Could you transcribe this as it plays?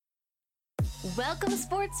Welcome,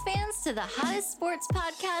 sports fans, to the hottest sports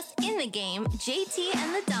podcast in the game, JT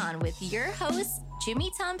and the Don, with your hosts, Jimmy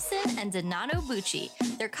Thompson and Donato Bucci.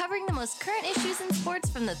 They're covering the most current issues in sports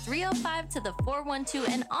from the 305 to the 412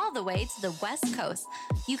 and all the way to the West Coast.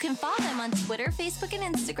 You can follow them on Twitter, Facebook,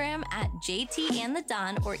 and Instagram at JT and the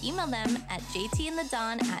Don, or email them at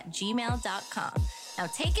jtandthedon@gmail.com. Now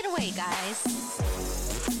take it away, guys.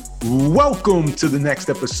 Welcome to the next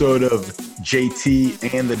episode of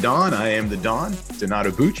JT and the Don. I am the Don,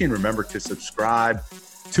 Donato Bucci, and remember to subscribe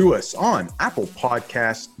to us on Apple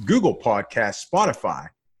Podcasts, Google Podcasts, Spotify,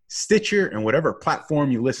 Stitcher, and whatever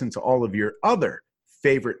platform you listen to all of your other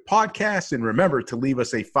favorite podcasts. And remember to leave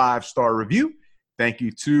us a 5-star review. Thank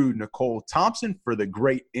you to Nicole Thompson for the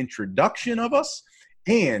great introduction of us,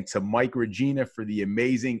 and to Mike Regina for the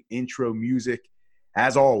amazing intro music.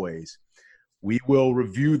 As always, we will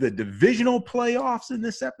review the divisional playoffs in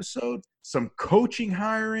this episode, some coaching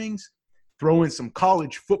hirings, throw in some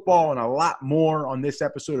college football, and a lot more on this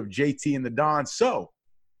episode of JT and the Don. So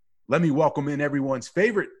let me welcome in everyone's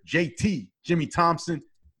favorite, JT, Jimmy Thompson.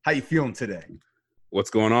 How you feeling today?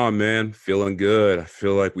 What's going on, man? Feeling good. I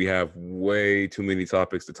feel like we have way too many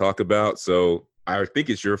topics to talk about. So I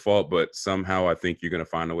think it's your fault, but somehow I think you're going to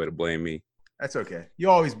find a way to blame me. That's okay.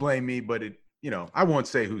 You always blame me, but I won't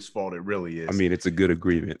say whose fault it really is. I mean, it's a good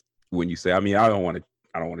agreement when you say, I don't want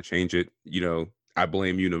to change it. I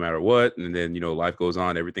blame you no matter what. And then, life goes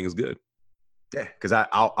on. Everything is good. Yeah, because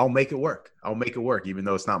I'll make it work. I'll make it work, even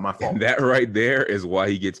though it's not my fault. And that right there is why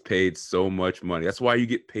he gets paid so much money. That's why you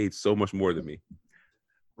get paid so much more than me.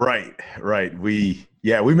 Right. We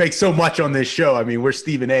make so much on this show. I mean, we're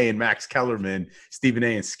Stephen A. and Max Kellerman, Stephen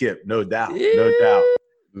A. and Skip, no doubt. Yeah. No doubt.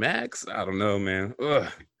 Max, I don't know, man. Ugh.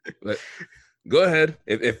 But go ahead.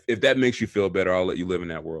 If that makes you feel better, I'll let you live in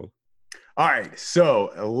that world. All right, so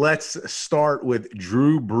let's start with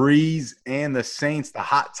Drew Brees and the Saints, the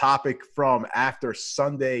hot topic from after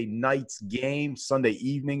Sunday evening's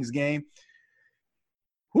game.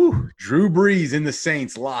 Drew Brees and the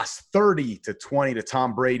Saints lost 30-20 to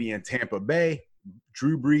Tom Brady and Tampa Bay.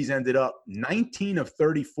 Drew Brees ended up 19 of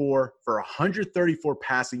 34 for 134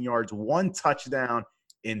 passing yards, 1 touchdown,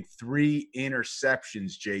 and 3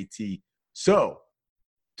 interceptions, JT. So,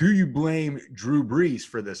 do you blame Drew Brees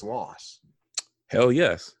for this loss? Hell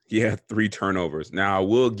yes. He had 3 turnovers. Now, I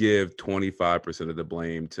will give 25% of the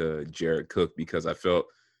blame to Jared Cook because I felt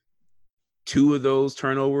 2 of those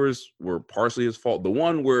turnovers were partially his fault. The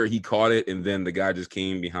one where he caught it and then the guy just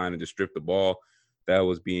came behind and just stripped the ball, that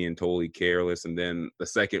was being totally careless. And then the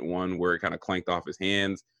second one where it kind of clanked off his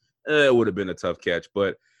hands, it would have been a tough catch.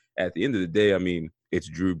 But at the end of the day, I mean, it's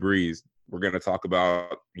Drew Brees. We're going to talk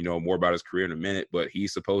about, more about his career in a minute, but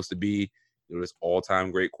he's supposed to be this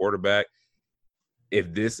all-time great quarterback.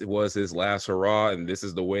 If this was his last hurrah and this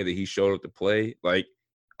is the way that he showed up to play,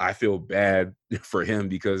 I feel bad for him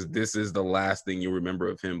because this is the last thing you remember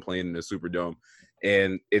of him playing in the Superdome,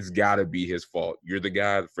 and it's got to be his fault. You're the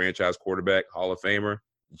guy, the franchise quarterback, Hall of Famer.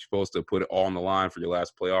 You're supposed to put it all on the line for your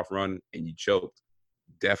last playoff run, and you choked.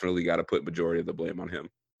 Definitely got to put majority of the blame on him.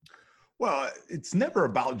 Well, it's never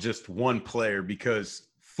about just one player because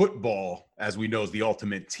football, as we know, is the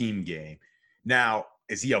ultimate team game. Now,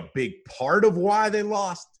 is he a big part of why they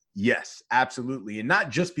lost? Yes, absolutely. And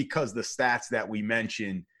not just because the stats that we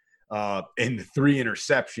mentioned and the 3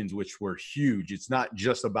 interceptions, which were huge. It's not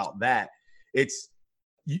just about that. It's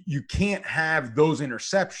you can't have those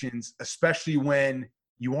interceptions, especially when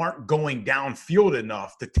you aren't going downfield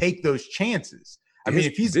enough to take those chances.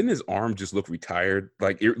 Didn't his arm just look retired?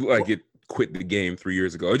 It quit the game 3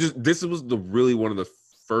 years ago. This was really one of the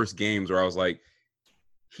first games where I was like,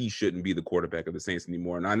 he shouldn't be the quarterback of the Saints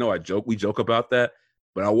anymore. And I know we joke about that,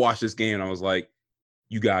 but I watched this game and I was like,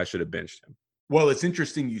 you guys should have benched him. Well, it's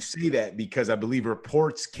interesting you say that because I believe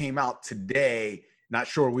reports came out today. Not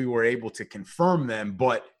sure we were able to confirm them,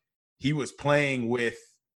 but he was playing with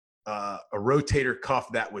a rotator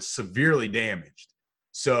cuff that was severely damaged.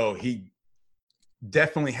 So he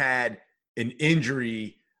definitely had an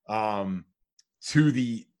injury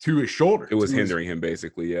to his shoulder. It was hindering him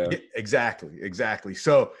basically, yeah. Exactly.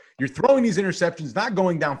 So you're throwing these interceptions, not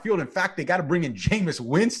going downfield. In fact, they got to bring in Jameis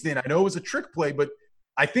Winston. I know it was a trick play, but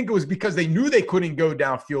I think it was because they knew they couldn't go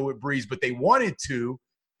downfield with Brees, but they wanted to.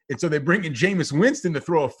 And so they bring in Jameis Winston to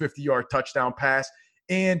throw a 50-yard touchdown pass.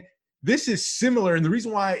 And this is similar. And the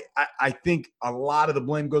reason why I think a lot of the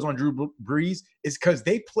blame goes on Drew Brees is because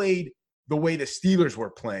they played the way the Steelers were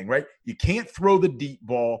playing, right? You can't throw the deep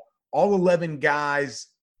ball. All 11 guys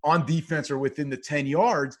on defense are within the 10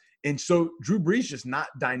 yards. And so Drew Brees just not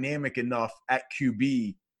dynamic enough at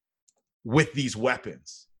QB with these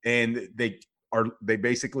weapons. And they they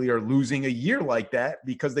basically are losing a year like that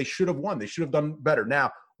because they should have won. They should have done better.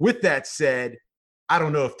 Now, with that said, I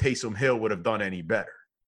don't know if Taysom Hill would have done any better.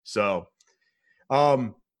 So,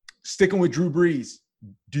 sticking with Drew Brees,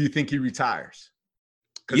 do you think he retires?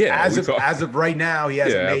 Yeah, as of right now, he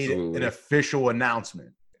hasn't made absolutely. an official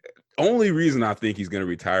announcement. Only reason I think he's going to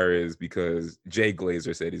retire is because Jay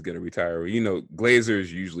Glazer said he's going to retire. You know, Glazer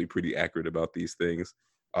is usually pretty accurate about these things.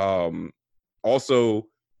 Also,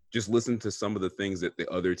 just listen to some of the things that the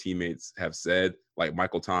other teammates have said. Like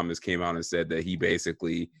Michael Thomas came out and said that he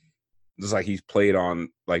basically looks like he's played on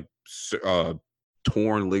like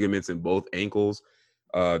torn ligaments in both ankles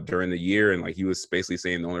during the year. And like he was basically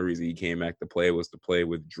saying the only reason he came back to play was to play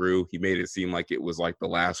with Drew. He made it seem like it was like the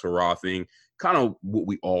last hurrah thing, kind of what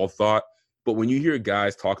we all thought. But when you hear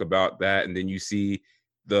guys talk about that, and then you see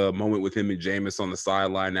the moment with him and Jameis on the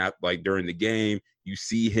sideline, like during the game, you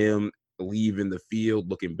see him leaving the field,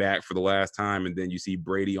 looking back for the last time, and then you see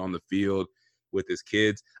Brady on the field with his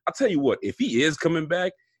kids. I'll tell you what, if he is coming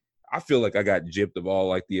back, I feel like I got gypped of all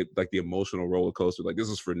like the emotional roller coaster. Like this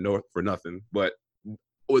is for nothing. But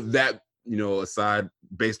with that, you know, aside,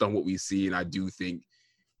 based on what we see, and I do think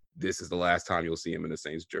this is the last time you'll see him in the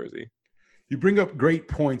Saints jersey. You bring up great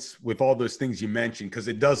points with all those things you mentioned, because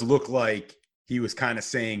it does look like he was kind of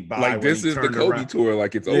saying bye. Like this is the Kobe tour,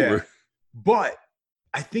 like it's over. But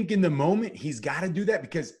I think in the moment he's got to do that,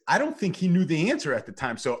 because I don't think he knew the answer at the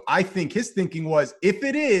time. So I think his thinking was, if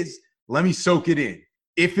it is, let me soak it in.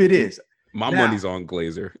 If it is. My money's on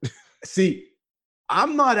Glazer. See,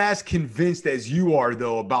 I'm not as convinced as you are,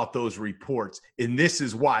 though, about those reports. And this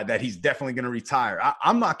is why, that he's definitely going to retire.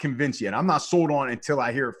 I'm not convinced yet. I'm not sold on it until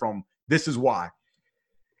I hear it from. This is why.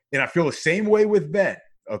 And I feel the same way with Ben,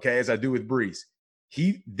 okay, as I do with Brees.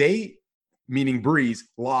 They, meaning Brees,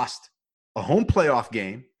 lost a home playoff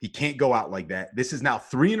game. He can't go out like that. This is now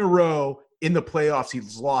 3 in a row in the playoffs.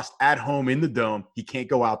 He's lost at home in the Dome. He can't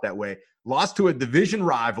go out that way. Lost to a division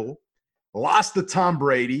rival. Lost to Tom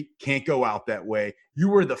Brady. Can't go out that way. You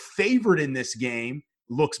were the favorite in this game.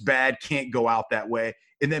 Looks bad. Can't go out that way.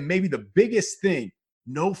 And then maybe the biggest thing,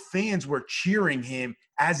 no fans were cheering him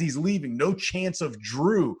as he's leaving. No chance of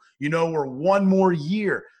Drew, or one more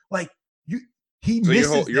year. Like, he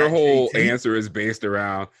misses your whole answer is based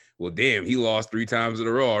around, well, damn, he lost 3 times in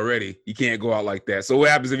a row already. He can't go out like that. So what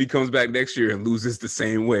happens if he comes back next year and loses the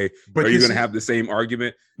same way? Are you going to have the same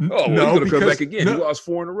argument? Oh, well, he's going to come back again. He lost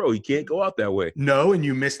 4 in a row. He can't go out that way. No, and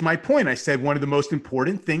you missed my point. I said one of the most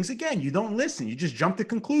important things. Again, you don't listen. You just jump to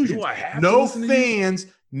conclusions. No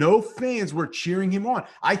fans were cheering him on.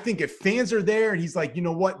 I think if fans are there and he's like, you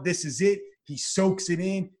know what, this is it. He soaks it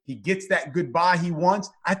in. He gets that goodbye he wants.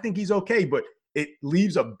 I think he's okay. But it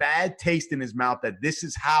leaves a bad taste in his mouth that this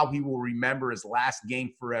is how he will remember his last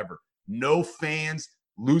game forever. No fans,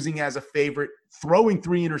 losing as a favorite, throwing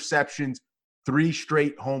 3 interceptions, 3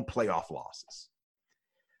 straight home playoff losses.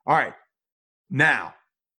 All right. Now,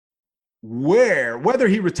 whether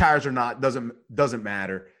he retires or not doesn't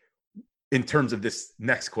matter in terms of this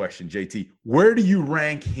next question, JT. Where do you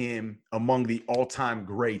rank him among the all-time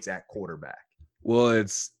greats at quarterback? Well,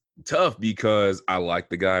 it's tough because I like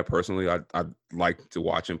the guy personally. I like to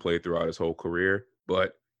watch him play throughout his whole career,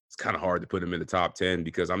 but it's kind of hard to put him in the top 10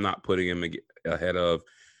 because I'm not putting him ahead of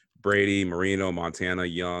Brady, Marino, Montana,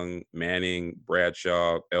 Young, Manning,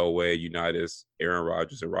 Bradshaw, Elway, Unitas, Aaron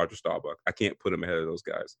Rodgers, and Roger Staubach. I can't put him ahead of those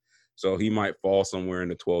guys. So he might fall somewhere in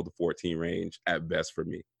the 12 to 14 range at best for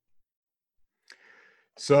me.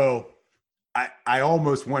 So I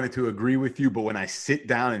almost wanted to agree with you, but when I sit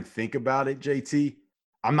down and think about it, JT,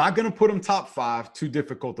 I'm not going to put him top 5. Too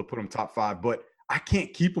difficult to put him top 5, but I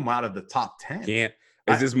can't keep him out of the top 10. Can't.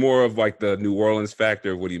 Is this more of like the New Orleans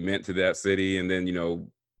factor of what he meant to that city, and then,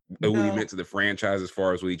 what he meant to the franchise as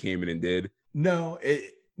far as what he came in and did? No,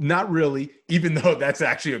 not really, even though that's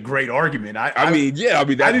actually a great argument. I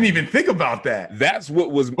didn't even think about that. That's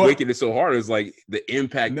what was making it so hard, is like the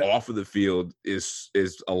impact off of the field is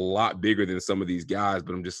a lot bigger than some of these guys,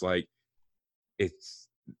 but I'm just like,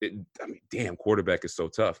 damn, quarterback is so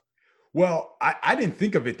tough. Well, I didn't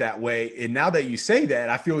think of it that way. And now that you say that,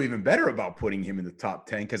 I feel even better about putting him in the top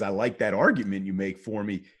 10 because I like that argument you make for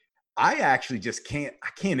me. I actually just can't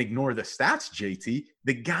ignore the stats, JT.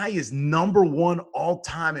 The guy is number 1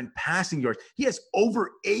 all-time in passing yards. He has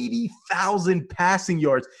over 80,000 passing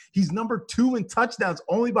yards. He's number 2 in touchdowns,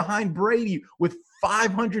 only behind Brady with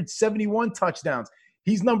 571 touchdowns.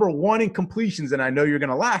 He's number 1 in completions, and I know you're going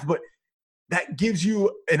to laugh, but that gives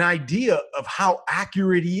you an idea of how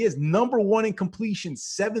accurate he is. Number 1 in completion,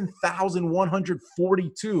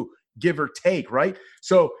 7,142, give or take, right?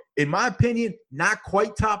 So in my opinion, not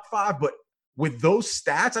quite top 5, but with those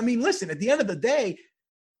stats, I mean, listen, at the end of the day,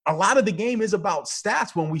 a lot of the game is about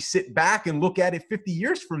stats when we sit back and look at it 50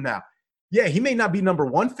 years from now. Yeah, he may not be number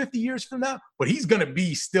 1 50 years from now, but he's going to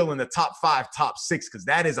be still in the top 5, top 6, because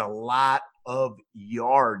that is a lot of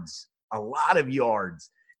yards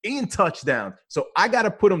and touchdowns. So I got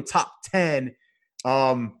to put him top 10.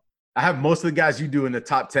 I have most of the guys you do in the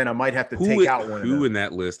top 10. I might have to take out one of them. Who in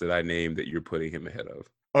that list that I named that you're putting him ahead of?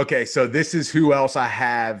 Okay, so this is who else I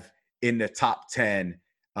have in the top 10.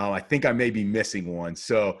 I think I may be missing one.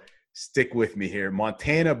 So stick with me here.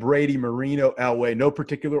 Montana, Brady, Marino, Elway, no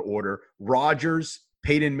particular order. Rodgers,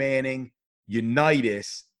 Peyton Manning,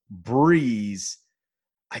 Unitas, Breeze.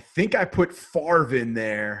 I think I put Favre in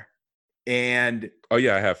there. And oh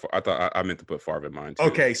yeah, I meant to put Favre in mine too.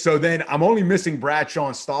 Okay, so then I'm only missing Bradshaw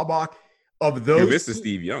and Staubach. Of those, this is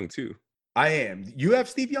Steve Young too. I am. You have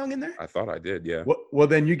Steve Young in there? I thought I did, yeah. Well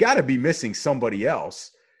then you got to be missing somebody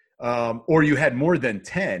else, or you had more than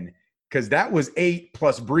 10, because that was 8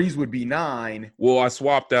 plus Breeze would be 9. Well, I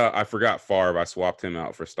swapped out. I forgot Favre. I swapped him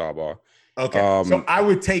out for Staubach. Okay, so I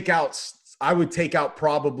would take out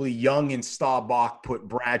probably Young and Staubach, put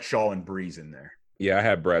Bradshaw and Breeze in there. Yeah, I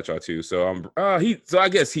had Bradshaw too. So I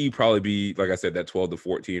guess he'd probably be, like I said, that 12 to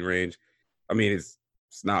 14 range. I mean, it's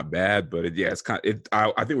not bad, but it's kind of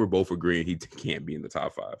I think we're both agreeing he can't be in the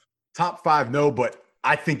top 5. Top 5, no, but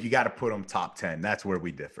I think you got to put him top 10. That's where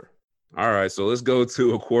we differ. All right, so let's go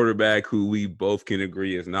to a quarterback who we both can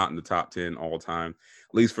agree is not in the top 10 all time,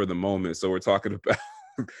 at least for the moment. So we're talking about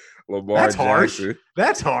Lamar Jackson.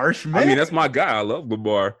 That's harsh, man. I mean, that's my guy. I love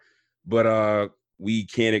Lamar, but we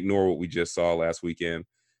can't ignore what we just saw last weekend.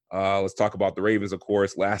 Let's talk about the Ravens, of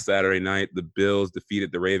course. Last Saturday night, the Bills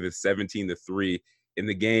defeated the Ravens 17-3. In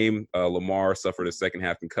the game, Lamar suffered a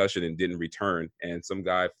second-half concussion and didn't return, and some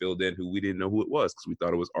guy filled in who we didn't know who it was because we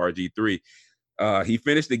thought it was RG3. He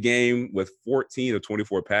finished the game with 14 of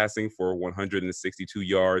 24 passing for 162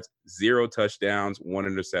 yards, 0 touchdowns, 1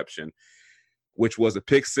 interception, which was a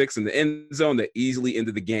pick 6 in the end zone that easily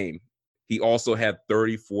ended the game. He also had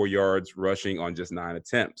 34 yards rushing on just 9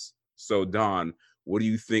 attempts. So, Don, what do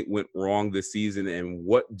you think went wrong this season, and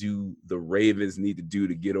what do the Ravens need to do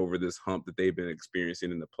to get over this hump that they've been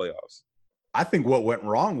experiencing in the playoffs? I think what went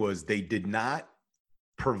wrong was they did not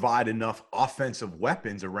provide enough offensive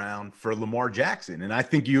weapons around for Lamar Jackson. And I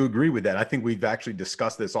think you agree with that. I think we've actually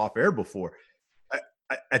discussed this off air before.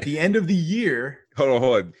 At the end of the year. Hold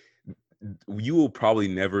on. You will probably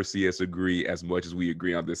never see us agree as much as we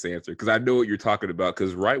agree on this answer, because I know what you're talking about.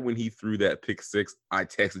 Because right when he threw that pick 6, I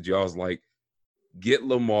texted you. I was like, get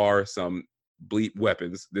Lamar some bleep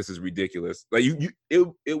weapons. This is ridiculous. Like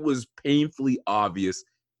it was painfully obvious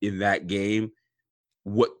in that game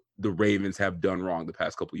what the Ravens have done wrong the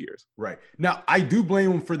past couple of years. Right. Now, I do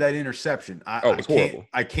blame him for that interception. It's horrible.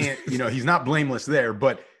 I can't, he's not blameless there,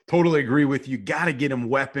 but totally agree with you. Got to get him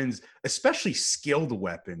weapons, especially skilled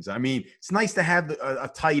weapons. I mean, it's nice to have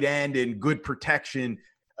a tight end and good protection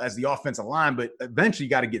as the offensive line, but eventually you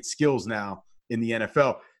got to get skills now in the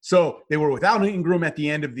NFL. So they were without Ingram at the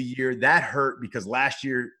end of the year. That hurt because last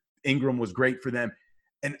year Ingram was great for them.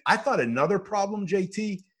 And I thought another problem,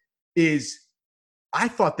 JT, is I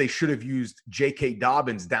thought they should have used J.K.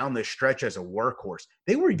 Dobbins down the stretch as a workhorse.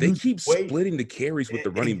 They keep splitting the carries with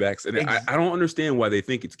the running backs, and I don't understand why they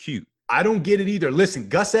think it's cute. I don't get it either. Listen,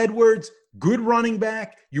 Gus Edwards, good running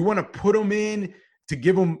back. You want to put him in to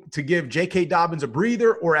give J.K. Dobbins a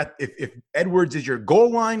breather, or if Edwards is your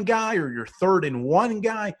goal line guy or your 3rd and 1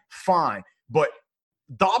 guy, fine. But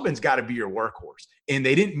Dobbins got to be your workhorse, and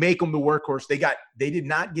they didn't make him the workhorse. They did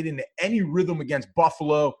not get into any rhythm against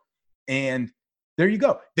Buffalo, and there you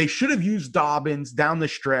go. They should have used Dobbins down the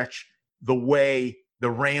stretch the way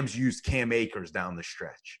the Rams used Cam Akers down the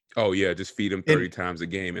stretch. Oh, yeah, just feed him 30 times a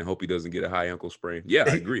game and hope he doesn't get a high ankle sprain. Yeah,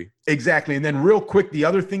 I agree. Exactly. And then real quick, the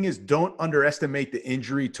other thing is don't underestimate the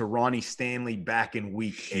injury to Ronnie Stanley back in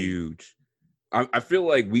week 8. Huge. I feel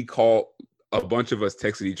like a bunch of us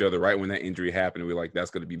texted each other right when that injury happened. And we're like,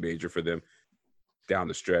 that's going to be major for them down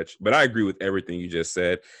the stretch. But I agree with everything you just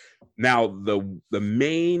said. Now, the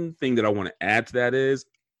main thing that I want to add to that is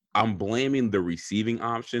I'm blaming the receiving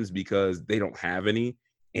options because they don't have any.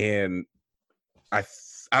 And I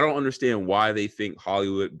don't understand why they think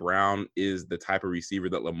Hollywood Brown is the type of receiver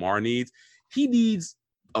that Lamar needs. He needs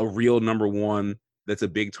a real number 1 that's a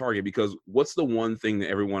big target, because what's the one thing that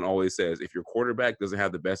everyone always says? If your quarterback doesn't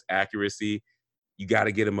have the best accuracy, you got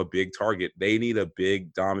to get him a big target. They need a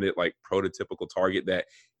big, dominant, like prototypical target that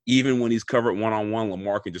even when he's covered one-on-one,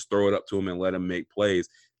 Lamar can just throw it up to him and let him make plays.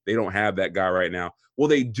 They don't have that guy right now. Well,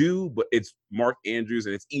 they do, but it's Mark Andrews,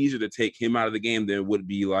 and it's easier to take him out of the game than it would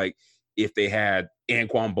be like if they had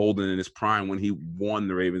Anquan Bolden in his prime when he won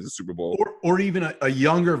the Ravens the Super Bowl. Or even a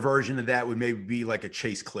younger version of that would maybe be like a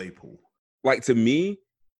Chase Claypool. Like, to me,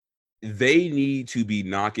 they need to be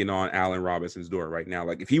knocking on Allen Robinson's door right now.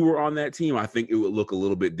 Like, if he were on that team, I think it would look a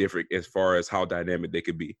little bit different as far as how dynamic they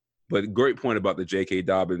could be. But great point about the J.K.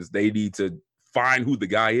 Dobbins. They need to find who the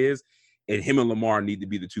guy is, and him and Lamar need to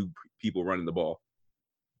be the two people running the ball.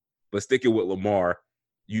 But sticking with Lamar,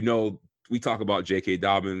 we talk about J.K.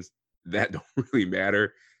 Dobbins. That don't really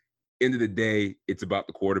matter. End of the day, it's about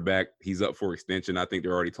the quarterback. He's up for extension. I think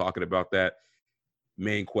they're already talking about that.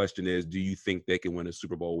 Main question is, do you think they can win a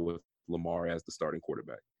Super Bowl with Lamar as the starting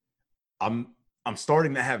quarterback? I'm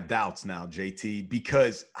starting to have doubts now, JT,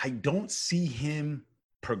 because I don't see him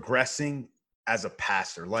progressing as a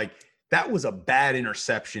passer. Like, that was a bad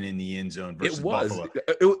interception in the end zone versus Buffalo.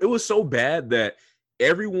 It was so bad that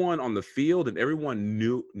everyone on the field and everyone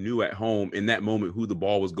knew at home in that moment who the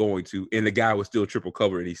ball was going to, and the guy was still triple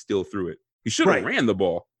covered and he still threw it. He should have ran the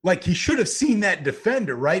ball. Like, he should have seen that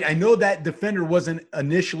defender, right? I know that defender wasn't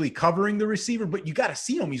initially covering the receiver, but you got to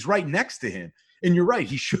see him. He's right next to him. And you're right.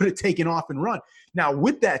 He should have taken off and run. Now,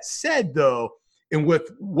 with that said, though, and with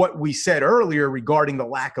what we said earlier regarding the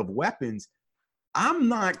lack of weapons, I'm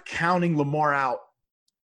not counting Lamar out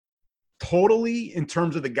totally in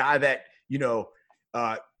terms of the guy that,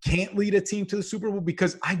 can't lead a team to the Super Bowl,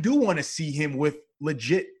 because I do want to see him with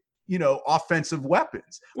legit, offensive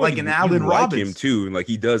weapons, like an Allen Robinson. Like him too, like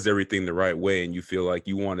he does everything the right way, and you feel like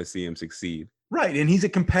you want to see him succeed. Right, and he's a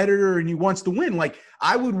competitor, and he wants to win. Like,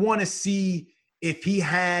 I would want to see if he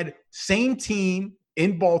had same team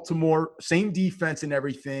in Baltimore, same defense and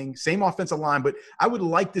everything, same offensive line, but I would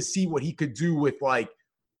like to see what he could do with, like,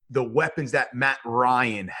 the weapons that Matt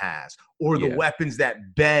Ryan has, or the weapons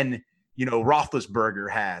that Ben Roethlisberger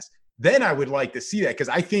has. Then I would like to see that, because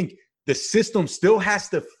I think the system still has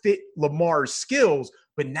to fit Lamar's skills,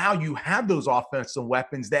 but now you have those offensive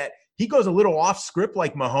weapons that he goes a little off script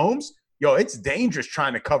like Mahomes. It's dangerous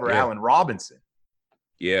trying to cover Allen Robinson.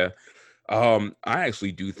 Yeah. I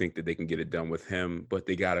actually do think that they can get it done with him, but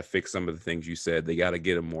they got to fix some of the things you said. They got to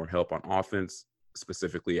get him more help on offense,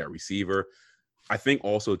 specifically at receiver. I think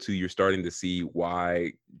also, too, you're starting to see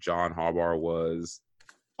why John Harbaugh was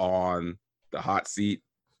on the hot seat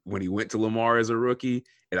when he went to Lamar as a rookie.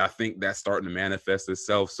 And I think that's starting to manifest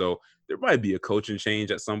itself. So there might be a coaching change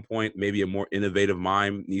at some point. Maybe a more innovative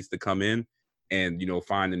mind needs to come in and,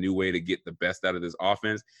 find a new way to get the best out of this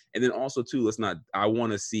offense. And then also, too, I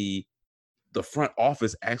want to see the front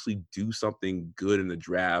office actually do something good in the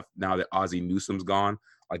draft now that Ozzie Newsome's gone.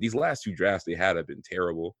 Like, these last two drafts they had have been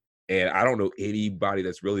terrible. And I don't know anybody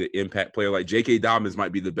that's really an impact player. Like, J.K. Dobbins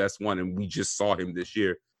might be the best one, and we just saw him this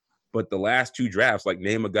year. But the last two drafts, like,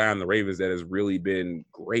 name a guy on the Ravens that has really been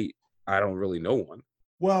great. I don't really know one.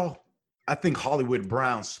 Well, I think Hollywood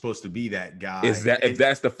Brown's supposed to be that guy. If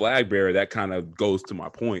that's the flag bearer, that kind of goes to my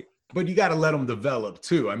point. But you got to let them develop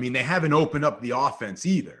too. I mean, they haven't opened up the offense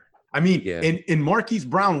either. I mean, and Marquise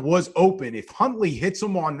Brown was open. If Huntley hits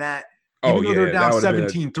him on that, even though they're down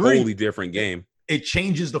 17-3, totally different game. It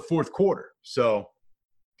changes the fourth quarter. So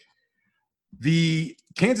the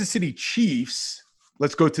Kansas City Chiefs,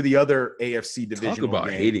 let's go to the other AFC division. Talk about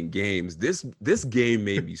hating games. This game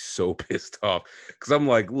made me so pissed off, because I'm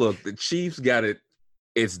like, look, the Chiefs got it.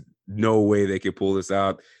 It's no way they can pull this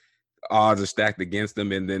out. Odds are stacked against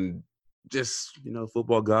them, and then just,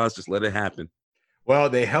 football gods, just let it happen. Well,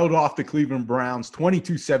 they held off the Cleveland Browns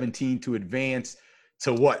 22-17 to advance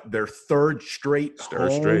to what? Their third straight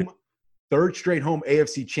home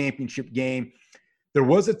AFC championship game. There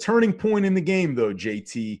was a turning point in the game, though,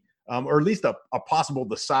 JT, or at least a possible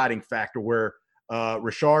deciding factor where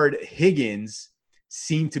Rashard Higgins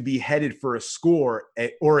seemed to be headed for a score,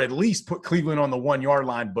 or at least put Cleveland on the 1 yard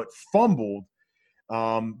line, but fumbled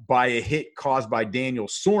by a hit caused by Daniel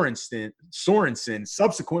Sorensen.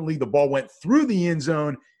 Subsequently, the ball went through the end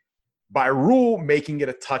zone by rule, making it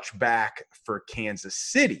a touchback for Kansas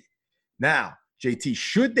City. Now, JT,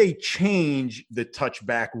 should they change the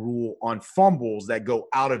touchback rule on fumbles that go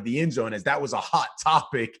out of the end zone, as that was a hot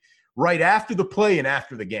topic right after the play and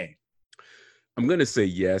after the game? I'm going to say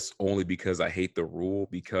yes, only because I hate the rule,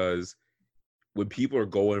 because when people are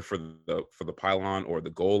going for the pylon or the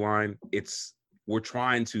goal line, we're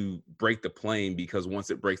trying to break the plane, because once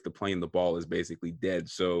it breaks the plane, the ball is basically dead.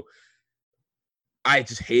 So I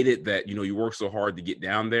just hate it that, you work so hard to get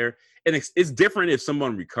down there. And it's different if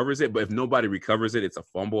someone recovers it, but if nobody recovers it, it's a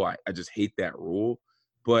fumble. I just hate that rule.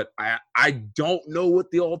 But I don't know what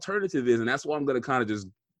the alternative is. And that's why I'm going to kind of just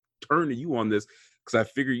turn to you on this, because I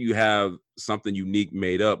figure you have something unique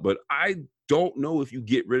made up. But I don't know if you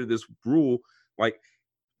get rid of this rule. Like,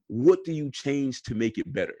 what do you change to make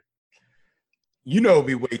it better? You know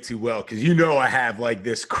me way too well because you know I have like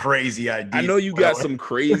this crazy idea. I know you got some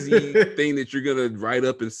crazy thing that you're gonna write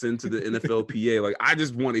up and send to the NFLPA. Like, I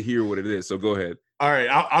just want to hear what it is. So go ahead. All right,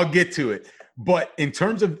 I'll get to it. But in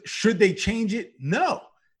terms of should they change it? No,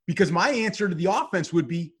 because my answer to the offense would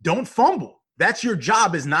be don't fumble. That's your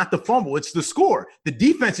job, is not to fumble. It's the score. The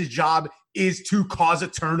defense's job is to cause a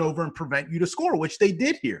turnover and prevent you to score, which they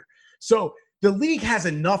did here. So the league has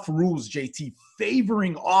enough rules, JT,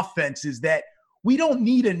 favoring offenses that we don't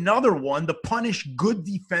need another one to punish good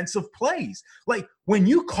defensive plays. Like when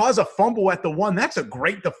you cause a fumble at the one, that's a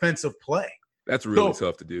great defensive play. That's really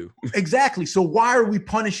tough to do. Exactly. So why are we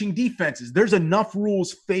punishing defenses? There's enough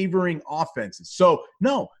rules favoring offenses. So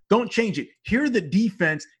no, don't change it. Here the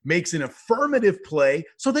defense makes an affirmative play,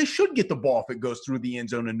 so they should get the ball if it goes through the end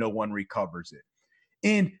zone and no one recovers it.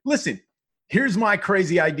 And listen, here's my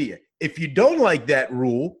crazy idea. If you don't like that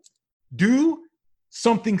rule, do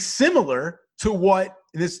something similar to what,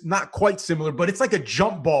 and it's not quite similar, but it's like a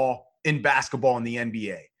jump ball in basketball in the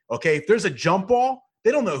NBA. Okay, if there's a jump ball,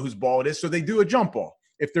 they don't know whose ball it is, so they do a jump ball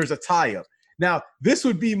if there's a tie-up. Now, this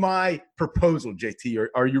would be my proposal, JT.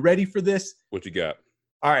 Are you ready for this? What you got?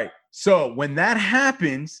 All right, so when that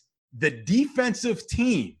happens, the defensive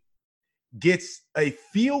team gets a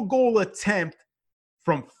field goal attempt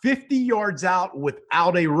from 50 yards out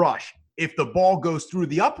without a rush. If the ball goes through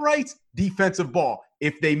the uprights, defensive ball.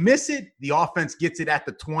 If they miss it, the offense gets it at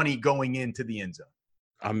the 20 going into the end zone.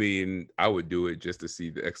 I mean, I would do it just to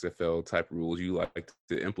see the XFL type rules you like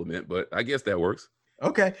to implement, but I guess that works.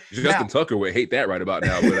 Okay. Justin Tucker would hate that right about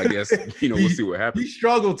now, but I guess, we'll see what happens. He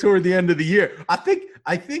struggled toward the end of the year. I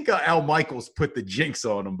think Al Michaels put the jinx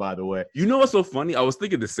on him, by the way. You know what's so funny? I was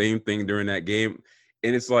thinking the same thing during that game,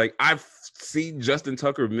 and it's like I've seen Justin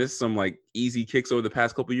Tucker miss some like easy kicks over the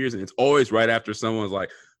past couple of years, and it's always right after someone's like,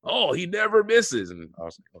 oh, he never misses. And I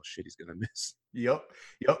was like, oh, shit, he's going to miss. Yep.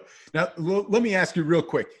 Now, let me ask you real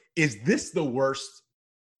quick. Is this the worst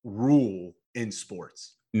rule in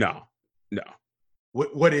sports? No.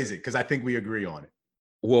 What is it? Because I think we agree on it.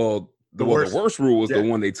 Well, the worst rule was the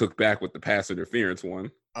one they took back with the pass interference one.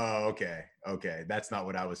 Oh, okay. That's not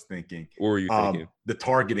what I was thinking. What were you thinking? The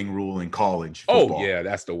targeting rule in college football. Oh, yeah,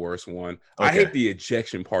 that's the worst one. Okay. I hate the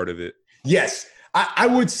ejection part of it. Yes. I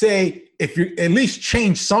would say if you at least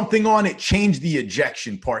change something on it, change the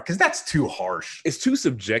ejection part, because that's too harsh. It's too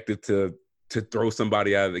subjective to throw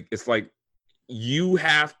somebody out of the – it's like you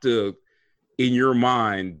have to, in your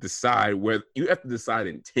mind, decide whether – you have to decide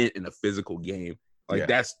intent in a physical game. Like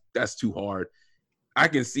that's too hard. I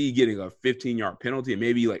can see getting a 15-yard penalty and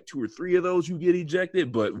maybe like 2 or 3 of those you get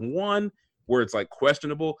ejected, but one where it's like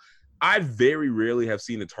questionable – I very rarely have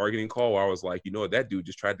seen a targeting call where I was like, you know what, that dude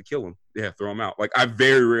just tried to kill him. Yeah, throw him out. Like, I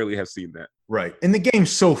very rarely have seen that. Right. And the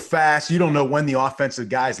game's so fast, you don't know when the offensive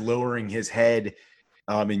guy's lowering his head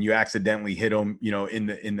and you accidentally hit him,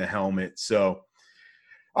 in the helmet. So,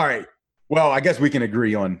 all right. Well, I guess we can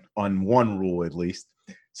agree on one rule at least.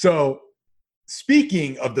 So,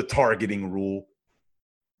 speaking of the targeting rule,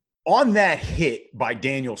 on that hit by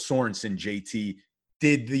Daniel Sorensen, JT,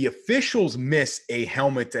 did the officials miss a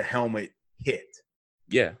helmet-to-helmet hit?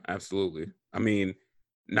 Yeah, absolutely. I mean,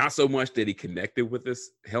 not so much that he connected with his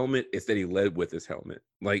helmet, it's that he led with his helmet.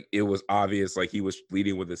 Like, it was obvious, like, he was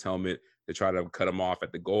leading with his helmet to try to cut him off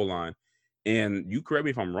at the goal line. And you correct me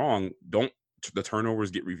if I'm wrong, don't the turnovers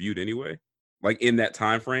get reviewed anyway? Like, in that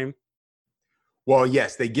time frame? Well,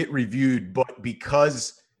 yes, they get reviewed, but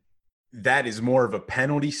because that is more of a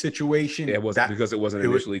penalty situation. Yeah, because it wasn't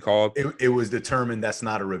initially called. It was determined that's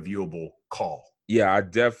not a reviewable call. Yeah, I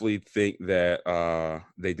definitely think that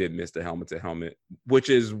they did miss the helmet to helmet, which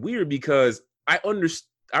is weird because I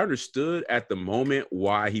understood at the moment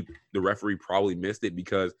why the referee probably missed it,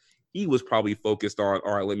 because he was probably focused on,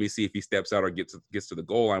 all right, let me see if he steps out or gets to the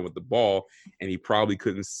goal line with the ball, and he probably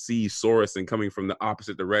couldn't see Sorensen coming from the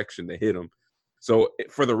opposite direction to hit him. So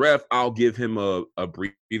for the ref, I'll give him a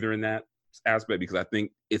breather in that aspect, because I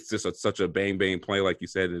think it's just such a bang play, like you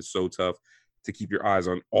said, and it's so tough to keep your eyes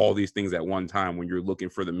on all these things at one time when you're looking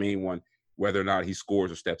for the main one, whether or not he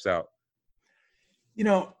scores or steps out.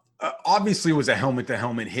 Obviously it was a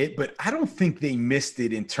helmet-to-helmet hit, but I don't think they missed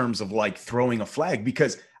it in terms of like throwing a flag,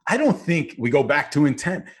 because I don't think we go back to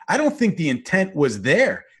intent. I don't think the intent was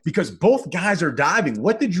there, because both guys are diving.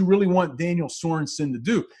 What did you really want Daniel Sorensen to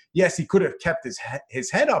do? Yes, he could have kept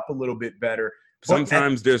his head up a little bit better.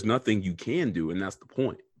 Sometimes there's nothing you can do, and that's the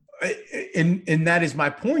point. And that is my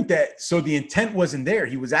point, that so the intent wasn't there.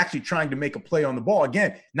 He was actually trying to make a play on the ball.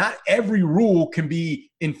 Again, not every rule can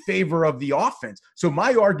be in favor of the offense. So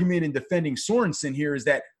my argument in defending Sorensen here is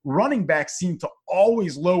that running backs seem to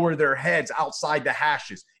always lower their heads outside the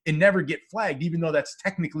hashes and never get flagged, even though that's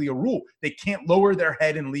technically a rule. They can't lower their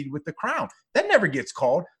head and lead with the crown. That never gets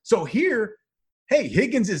called. So here, hey,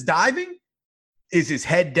 Higgins is diving. Is his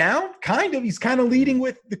head down? Kind of. He's kind of leading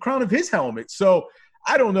with the crown of his helmet. So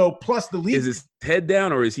I don't know. Plus the lead. Is his head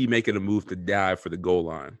down, or is he making a move to dive for the goal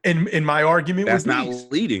line? In my argument, that's would not be,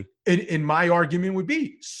 leading. In my argument would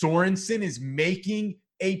be Sorensen is making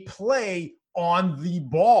a play on the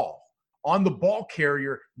ball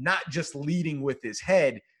carrier, not just leading with his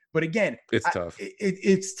head. But again, it's tough.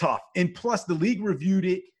 It's tough. And plus the league reviewed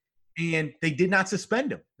it and they did not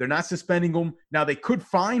suspend him. They're not suspending him. Now they could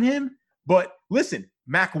fine him. But listen,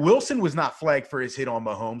 Mac Wilson was not flagged for his hit on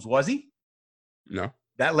Mahomes, was he? No.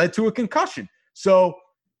 That led to a concussion. So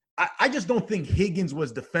I just don't think Higgins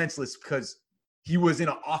was defenseless because he was in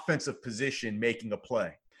an offensive position making a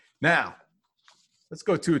play. Now, let's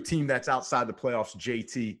go to a team that's outside the playoffs,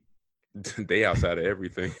 JT. They outside of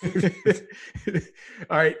everything.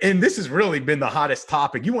 All right. And this has really been the hottest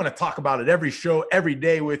topic. You want to talk about it every show, every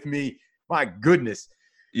day with me. My goodness.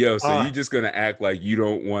 Yo, so you're just going to act like you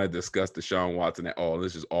don't want to discuss Deshaun Watson at all.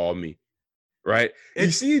 This is all me, right? You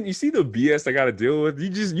see the BS I got to deal with?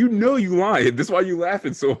 You lying. That's why you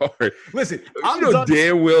laughing so hard. Listen,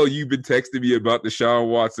 damn well you've been texting me about Deshaun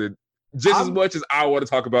Watson just as much as I want to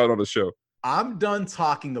talk about it on the show. I'm done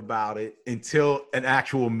talking about it until an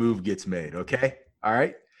actual move gets made, okay? All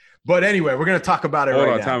right? But anyway, we're going to talk about it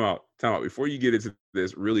right now. Time out. Before you get into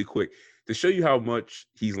this, really quick, to show you how much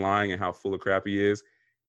he's lying and how full of crap he is,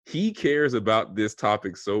 he cares about this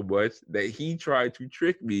topic so much that he tried to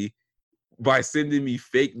trick me by sending me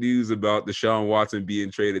fake news about Deshaun Watson being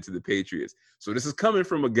traded to the Patriots. So this is coming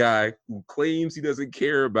from a guy who claims he doesn't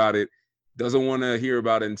care about it, doesn't want to hear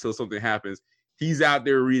about it until something happens. He's out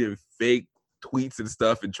there reading fake tweets and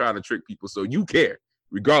stuff and trying to trick people. So you care,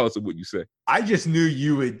 regardless of what you say. I just knew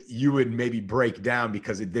you would maybe break down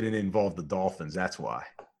because it didn't involve the Dolphins. That's why.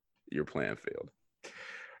 Your plan failed.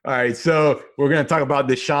 All right, so we're going to talk about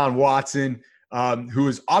Deshaun Watson, who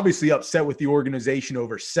is obviously upset with the organization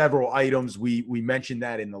over several items. We mentioned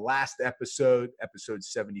that in the last episode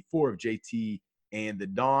 74 of JT and the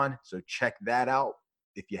Don. So check that out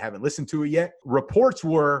if you haven't listened to it yet. Reports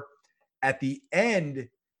were at the end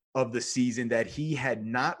of the season that he had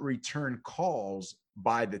not returned calls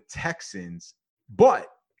by the Texans, but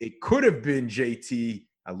it could have been JT.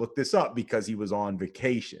 I looked this up because he was on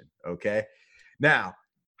vacation. Okay. Now,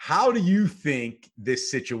 how do you think this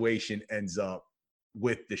situation ends up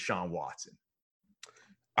with Deshaun Watson?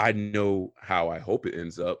 I know how I hope it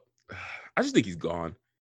ends up. I just think he's gone.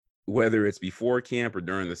 Whether it's before camp or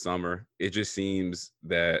during the summer, it just seems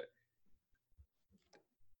that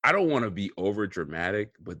I don't want to be over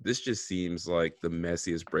dramatic, but this just seems like the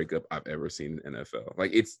messiest breakup I've ever seen in the NFL.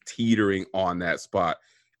 Like it's teetering on that spot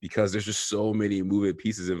because there's just so many moving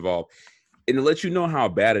pieces involved. And to let you know how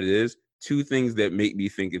bad it is, two things that make me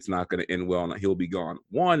think it's not going to end well and he'll be gone.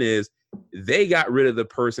 One is they got rid of the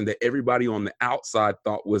person that everybody on the outside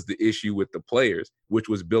thought was the issue with the players, which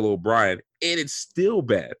was Bill O'Brien. And it's still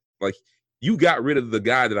bad. Like you got rid of the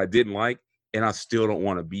guy that I didn't like, and I still don't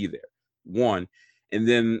want to be there. One. And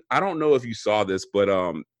then I don't know if you saw this, but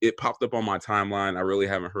it popped up on my timeline. I really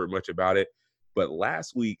haven't heard much about it. But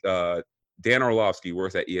last week, Dan Orlovsky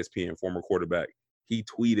works at ESPN, former quarterback. He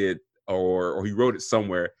tweeted or he wrote it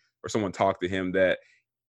somewhere, or someone talked to him that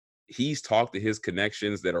he's talked to his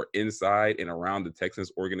connections that are inside and around the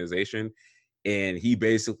Texans organization. And he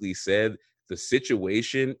basically said the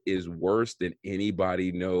situation is worse than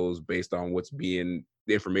anybody knows based on the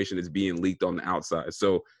information that's being leaked on the outside.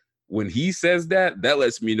 So when he says that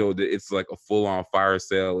lets me know that it's like a full-on fire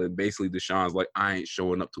sale. And basically Deshaun's like, I ain't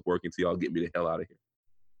showing up to work until y'all get me the hell out of here.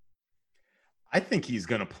 I think he's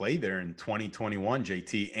going to play there in 2021,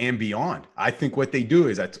 JT, and beyond. I think what they do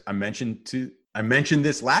is I mentioned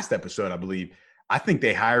this last episode, I believe. I think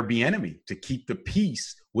they hire Bieniemy to keep the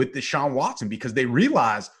peace with Deshaun Watson because they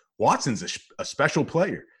realize Watson's a special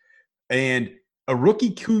player. And a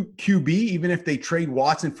rookie QB, even if they trade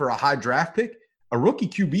Watson for a high draft pick, a rookie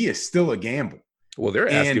QB is still a gamble. Well, they're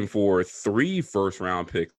asking for 3 first-round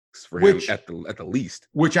picks for him at the least.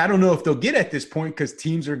 Which I don't know if they'll get at this point because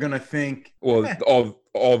teams are going to think. Well, they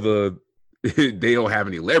don't have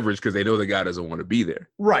any leverage because they know the guy doesn't want to be there.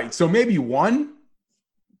 Right. So maybe 1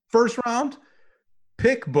 first-round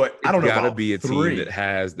pick, but I don't know about 3. It's got to be a team that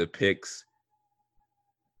has the picks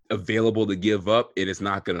available to give up, and it's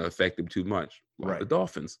not going to affect them too much. Like the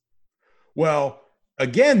Dolphins. Well,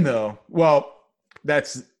 again, though,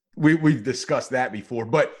 we've discussed that before,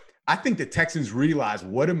 but I think the Texans realize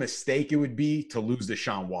what a mistake it would be to lose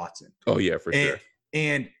Deshaun Watson. Oh, yeah, for and, sure.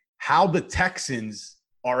 And how the Texans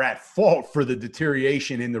are at fault for the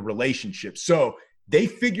deterioration in the relationship. So they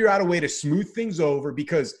figure out a way to smooth things over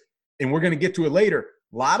because, and we're going to get to it later,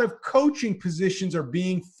 a lot of coaching positions are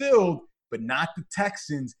being filled, but not the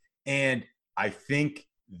Texans. And I think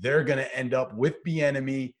they're going to end up with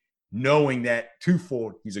Bieniemy knowing that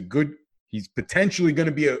twofold. He's potentially going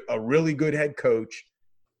to be a really good head coach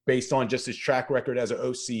based on just his track record as an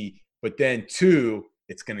OC. But then two,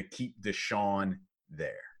 it's going to keep Deshaun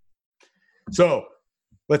there. So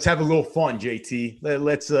let's have a little fun, JT.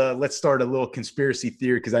 Let's start a little conspiracy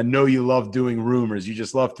theory because I know you love doing rumors. You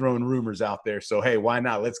just love throwing rumors out there. So, hey, why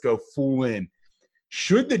not? Let's go full in.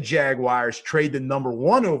 Should the Jaguars trade the number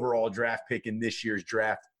 1 overall draft pick in this year's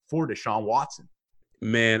draft for Deshaun Watson?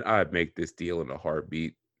 Man, I'd make this deal in a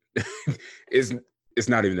heartbeat. It's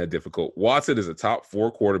not even that difficult. Watson is a top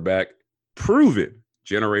 4 quarterback, proven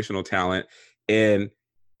generational talent. And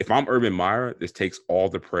if I'm Urban Meyer, this takes all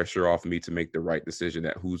the pressure off me to make the right decision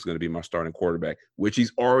at who's going to be my starting quarterback, which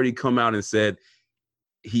he's already come out and said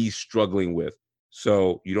he's struggling with.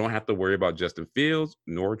 So you don't have to worry about Justin Fields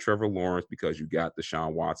nor Trevor Lawrence because you got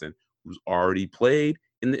Deshaun Watson, who's already played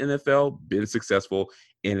in the NFL, been successful,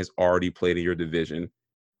 and has already played in your division.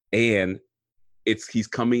 And he's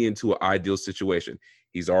coming into an ideal situation.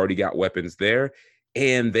 He's already got weapons there,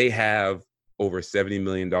 and they have over $70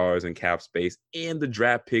 million in cap space and the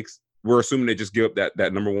draft picks. We're assuming they just give up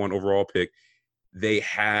that number 1 overall pick. They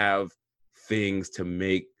have things to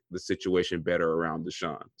make the situation better around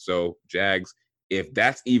Deshaun. So Jags, if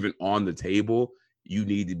that's even on the table, you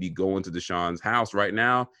need to be going to Deshaun's house right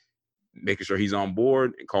now, making sure he's on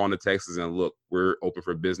board and calling the Texans and look, we're open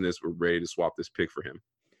for business. We're ready to swap this pick for him.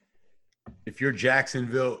 If you're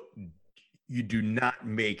Jacksonville, you do not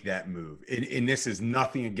make that move. And this is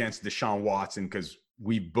nothing against Deshaun Watson because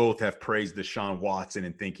we both have praised Deshaun Watson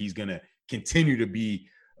and think he's going to continue to be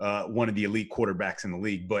one of the elite quarterbacks in the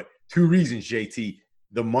league. But 2 reasons, JT,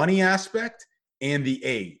 the money aspect and the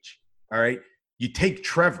age. All right. You take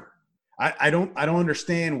Trevor. I don't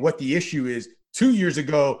understand what the issue is. 2 years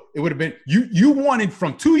ago, it would have been you wanted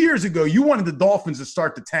from 2 years ago, you wanted the Dolphins to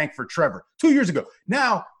start the tank for Trevor 2 years ago.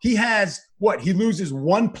 Now he has he loses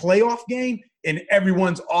 1 playoff game and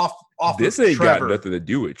everyone's off this of ain't Trevor. got nothing to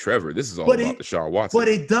do with Trevor. This is all about Deshaun Watson. But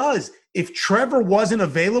it does. If Trevor wasn't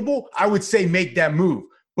available, I would say make that move.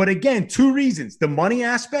 But again, 2 reasons. The money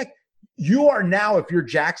aspect, you are now, if you're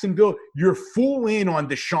Jacksonville, you're full in on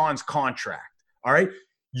Deshaun's contract. All right.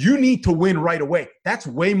 You need to win right away. That's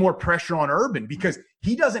way more pressure on Urban because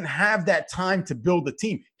he doesn't have that time to build a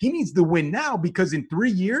team. He needs to win now because in 3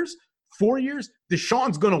 years, 4 years,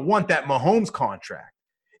 Deshaun's going to want that Mahomes contract.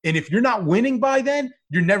 And if you're not winning by then,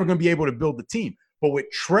 you're never going to be able to build the team. But with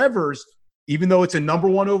Trevor's, even though it's a number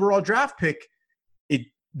 1 overall draft pick,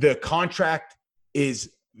 the contract is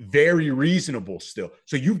very reasonable still.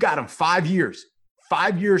 So you've got him 5 years.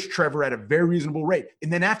 5 years, Trevor, at a very reasonable rate.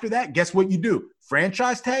 And then after that, guess what you do?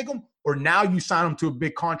 Franchise tag him, or now you sign him to a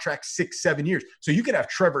big contract 6-7 years. So you could have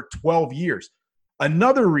Trevor 12 years.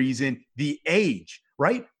 Another reason, the age,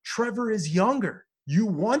 right? Trevor is younger. You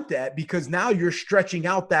want that because now you're stretching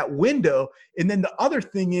out that window. And then the other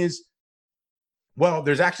thing is, well,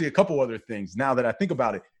 there's actually a couple other things now that I think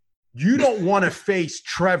about it. You don't want to face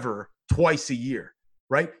Trevor twice a year.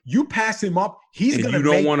 Right? You pass him up, he's going to You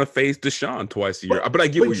don't want to face Deshaun twice a year. But I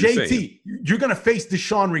get what you're saying. JT, you're going to face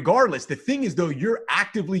Deshaun regardless. The thing is, though, you're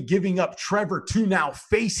actively giving up Trevor to now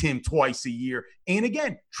face him twice a year. And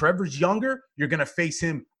again, Trevor's younger. You're going to face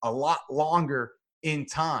him a lot longer in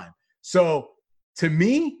time. So to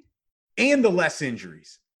me, and the less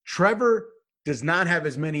injuries, Trevor does not have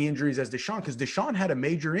as many injuries as Deshaun because Deshaun had a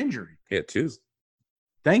major injury. Yeah, 2.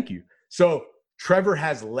 Thank you. So Trevor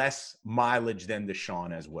has less mileage than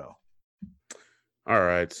Deshaun as well. All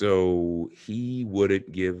right. So he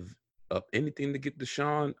wouldn't give up anything to get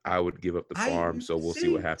Deshaun. I would give up the farm. So we'll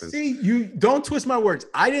see what happens. See, you don't twist my words.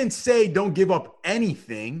 I didn't say don't give up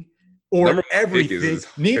anything or everything.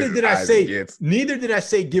 Neither did I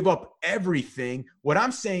say give up everything. What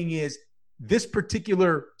I'm saying is this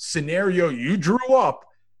particular scenario you drew up,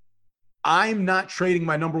 I'm not trading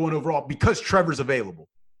my number 1 overall because Trevor's available.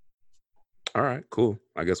 All right, cool.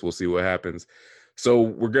 I guess we'll see what happens. So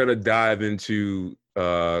we're going to dive into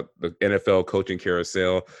the NFL coaching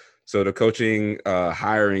carousel. So the coaching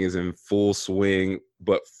hiring is in full swing.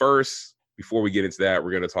 But first, before we get into that,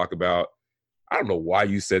 we're going to talk about, I don't know why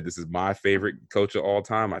you said this is my favorite coach of all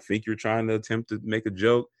time. I think you're trying to attempt to make a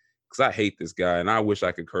joke. because I hate this guy, and I wish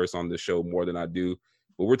I could curse on this show more than I do.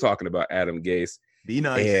 But we're talking about Adam Gase. Be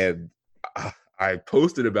nice. And I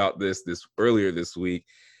posted about this earlier this week.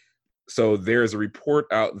 So there's a report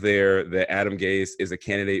out there that Adam Gase is a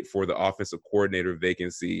candidate for the offensive coordinator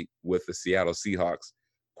vacancy with the Seattle Seahawks.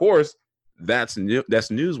 Of course, that's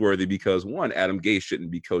newsworthy because, one, Adam Gase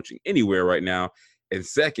shouldn't be coaching anywhere right now. And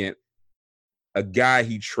second, a guy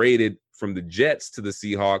he traded from the Jets to the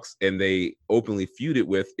Seahawks and they openly feuded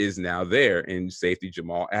with is now there in safety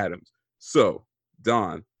Jamal Adams. So,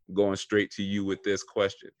 Don, going straight to you with this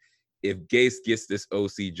question. If Gase gets this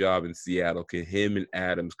OC job in Seattle, can him and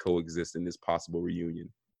Adams coexist in this possible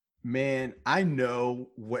reunion? Man, I know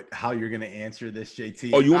how you're going to answer this,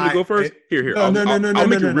 JT. Oh, you want me to go first? Here. No, I'll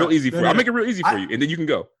make it real easy for you. I'll make it real easy for you, and then you can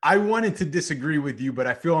go. I wanted to disagree with you, but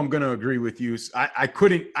I feel I'm going to agree with you. I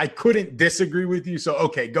couldn't disagree with you. So,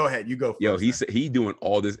 okay, go ahead. You go first. Yo, he doing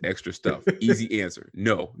all this extra stuff. Easy answer.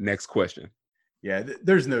 No. Next question. Yeah,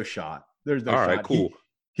 there's no shot. There's no shot. All right, cool.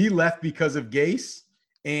 He left because of Gase.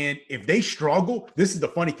 And if they struggle, this is the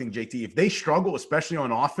funny thing, JT. If they struggle, especially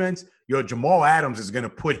on offense, Jamal Adams is going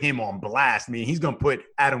to put him on blast. I mean, he's going to put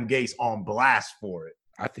Adam Gase on blast for it.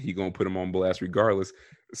 I think he's going to put him on blast regardless.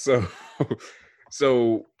 So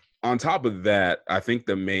on top of that, I think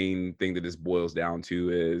the main thing that this boils down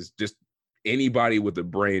to is just anybody with a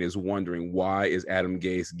brain is wondering, why is Adam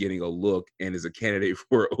Gase getting a look and is a candidate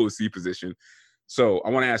for an OC position? So I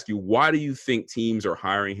want to ask you, why do you think teams are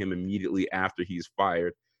hiring him immediately after he's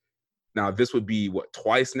fired? Now, this would be,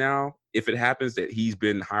 twice now, if it happens that he's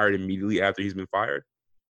been hired immediately after he's been fired?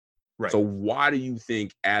 Right. So why do you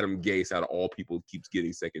think Adam Gase, out of all people, keeps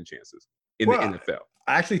getting second chances in the NFL?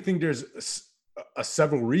 I actually think there's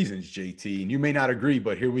several reasons, JT, and you may not agree,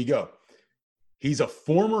 but here we go. He's a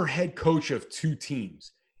former head coach of two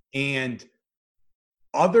teams, and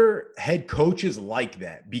other head coaches like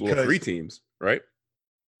that because 3 teams. Right?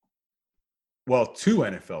 Well, 2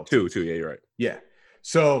 NFL teams. 2, yeah, you're right. Yeah.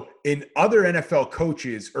 So in other NFL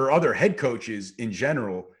coaches or other head coaches in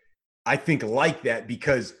general, I think like that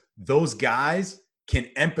because those guys can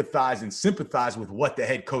empathize and sympathize with what the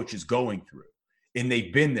head coach is going through. And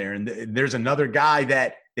they've been there. And there's another guy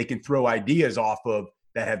that they can throw ideas off of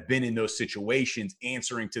that have been in those situations,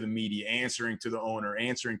 answering to the media, answering to the owner,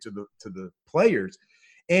 answering to the players.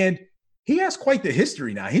 And he has quite the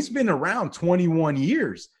history now. He's been around 21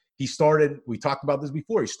 years. We talked about this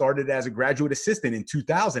before. He started as a graduate assistant in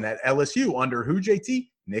 2000 at LSU under who, JT?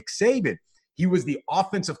 Nick Saban. He was the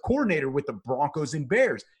offensive coordinator with the Broncos and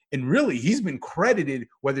Bears. And really, he's been credited,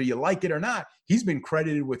 whether you like it or not, he's been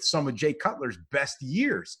credited with some of Jay Cutler's best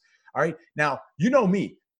years. All right. Now, you know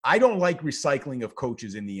me. I don't like recycling of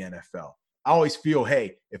coaches in the NFL. I always feel,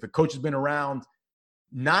 hey, if a coach has been around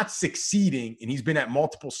not succeeding and he's been at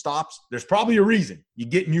multiple stops, there's probably a reason. You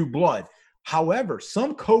get new blood. However,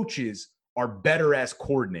 some coaches are better as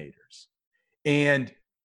coordinators, and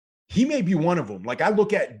he may be one of them. Like I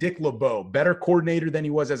look at Dick LeBeau, better coordinator than he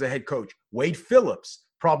was as a head coach. Wade Phillips,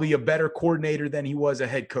 probably a better coordinator than he was a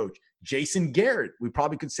head coach. Jason Garrett, we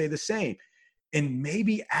probably could say the same. And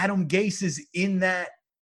maybe Adam Gase is in that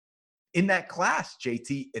class,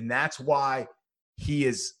 JT, and that's why he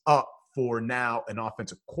is up for now an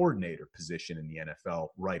offensive coordinator position in the NFL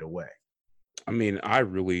right away. I mean, I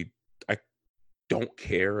don't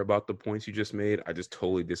care about the points you just made. I just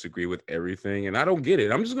totally disagree with everything, and I don't get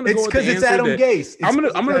it. I'm just going to go with the answer. It's because it's Adam Gase.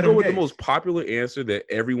 I'm going to go with the most popular answer that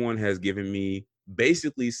everyone has given me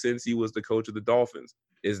basically since he was the coach of the Dolphins,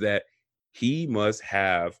 is that he must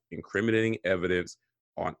have incriminating evidence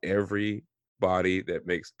on everybody that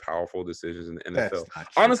makes powerful decisions in the NFL.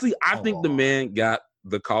 Honestly, I think the man got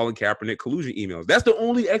the Colin Kaepernick collusion emails. That's the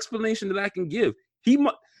only explanation that I can give.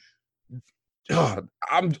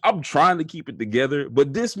 I'm trying to keep it together,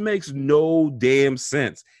 but this makes no damn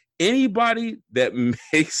sense. Anybody that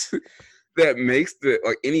makes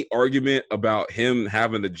any argument about him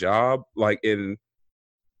having a job,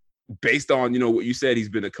 based on what you said, he's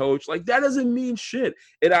been a coach, that doesn't mean shit.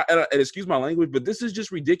 And excuse my language, but this is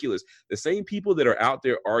just ridiculous. The same people that are out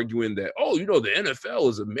there arguing that, the NFL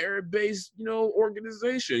is a merit-based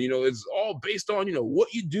organization, it's all based on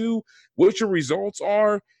what you do, what your results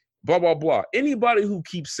are, blah blah blah. Anybody who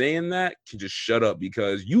keeps saying that can just shut up,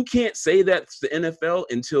 because you can't say that's the NFL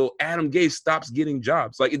until Adam Gase stops getting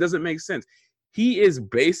jobs. It doesn't make sense. He is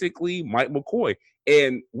basically Mike McCoy.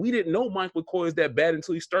 And we didn't know Mike McCoy is that bad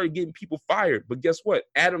until he started getting people fired. But guess what?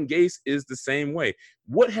 Adam Gase is the same way.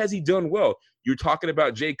 What has he done well? You're talking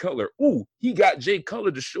about Jay Cutler. Ooh, he got Jay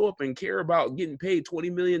Cutler to show up and care about getting paid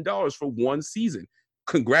 $20 million for one season.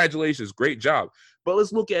 Congratulations. Great job. But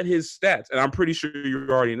let's look at his stats. And I'm pretty sure you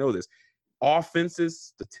already know this.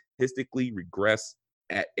 offenses statistically regress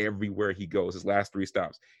at everywhere he goes. His last 3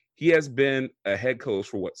 stops. He has been a head coach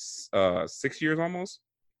for 6 years almost?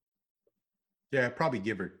 Yeah, probably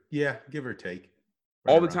give or take.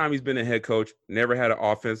 All the time he's been a head coach, never had an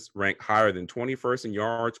offense ranked higher than 21st in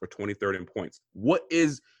yards or 23rd in points. What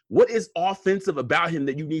is offensive about him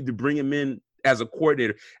that you need to bring him in as a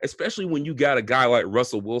coordinator, especially when you got a guy like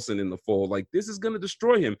Russell Wilson in the fold? Like, this is going to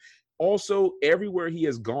destroy him. Also, everywhere he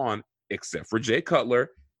has gone, except for Jay Cutler,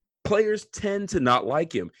 players tend to not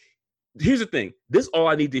like him. Here's the thing. This is all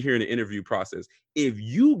I need to hear in the interview process. If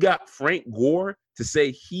you got Frank Gore to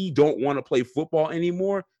say he don't want to play football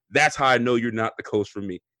anymore, that's how I know you're not the coach for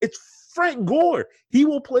me. It's Frank Gore. He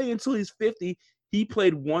will play until he's 50. He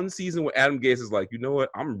played 1 season where Adam Gase is like, you know what?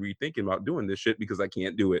 I'm rethinking about doing this shit because I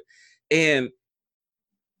can't do it. And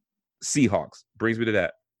Seahawks brings me to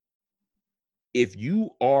that. If you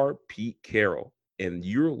are Pete Carroll and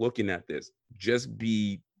you're looking at this, just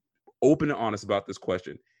be open and honest about this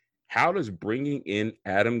question. How does bringing in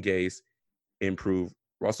Adam Gase improve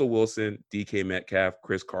Russell Wilson, DK Metcalf,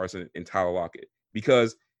 Chris Carson, and Tyler Lockett?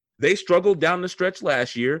 Because they struggled down the stretch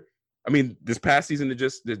last year. I mean, this past season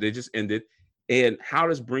they just ended. And how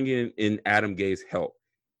does bringing in Adam Gase help?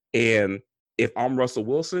 And if I'm Russell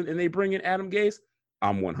Wilson and they bring in Adam Gase,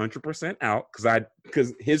 I'm 100% out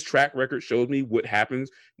because his track record shows me what happens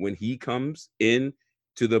when he comes in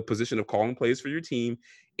to the position of calling plays for your team.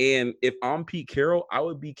 And if I'm Pete Carroll, I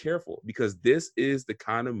would be careful because this is the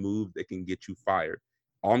kind of move that can get you fired.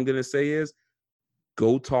 All I'm going to say is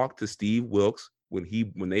go talk to Steve Wilks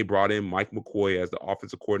when they brought in Mike McCoy as the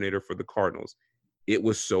offensive coordinator for the Cardinals. It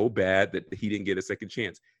was so bad that he didn't get a second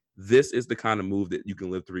chance. This is the kind of move that you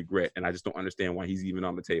can live to regret, and I just don't understand why he's even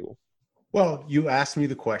on the table. Well, you asked me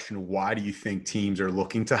the question, why do you think teams are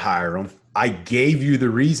looking to hire him? I gave you the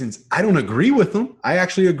reasons. I don't agree with them. I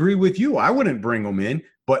actually agree with you. I wouldn't bring him in,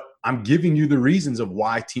 but I'm giving you the reasons of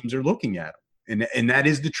why teams are looking at him. And that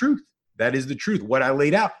is the truth. That is the truth. What I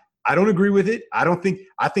laid out, I don't agree with it. I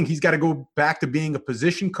think he's got to go back to being a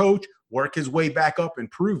position coach, work his way back up and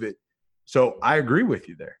prove it. So I agree with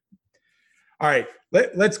you there. All right,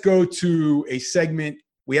 let's go to a segment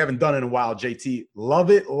we haven't done in a while, JT.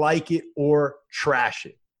 Love it, like it, or trash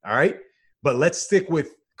it. All right, but let's stick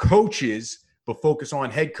with coaches, but focus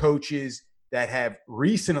on head coaches that have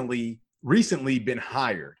recently been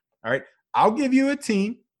hired. All right, I'll give you a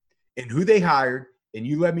team and who they hired, and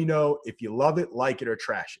you let me know if you love it, like it, or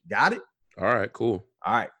trash it. Got it? All right, cool.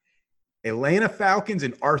 All right, Atlanta Falcons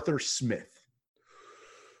and Arthur Smith.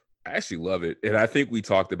 I actually love it. And I think we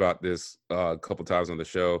talked about this a couple times on the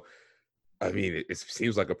show. I mean, it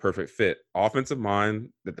seems like a perfect fit. Offensive mind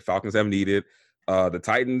that the Falcons have needed. The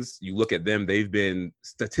Titans, you look at them, they've been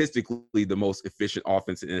statistically the most efficient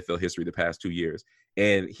offense in NFL history the past 2 years.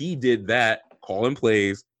 And he did that, calling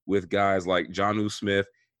plays with guys like Jonnu Smith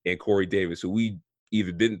and Corey Davis, who we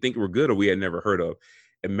either didn't think were good or we had never heard of.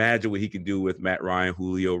 Imagine what he can do with Matt Ryan,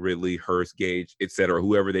 Julio Ridley, Hurst, Gage, et cetera,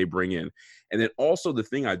 whoever they bring in. And then also the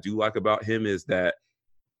thing I do like about him is that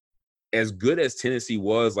as good as Tennessee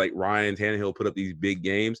was, like Ryan Tannehill put up these big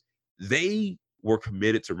games, they were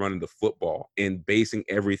committed to running the football and basing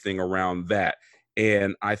everything around that.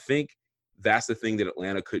 And I think that's the thing that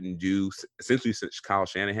Atlanta couldn't do essentially since Kyle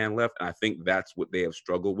Shanahan left. And I think that's what they have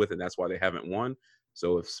struggled with, and that's why they haven't won.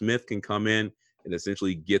 So if Smith can come in and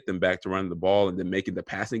essentially get them back to running the ball and then making the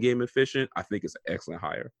passing game efficient, I think it's an excellent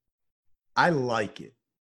hire. I like it.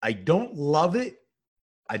 I don't love it.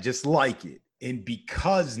 I just like it. And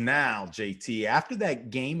because now, JT, after that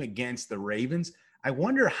game against the Ravens, I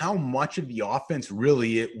wonder how much of the offense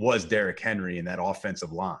really it was Derrick Henry in that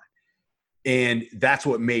offensive line. And that's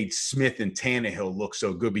what made Smith and Tannehill look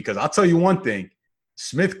so good, because I'll tell you one thing,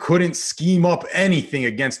 Smith couldn't scheme up anything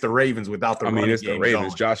against the Ravens without the running game. It's the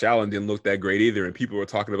Ravens. Going. Josh Allen didn't look that great either, and people were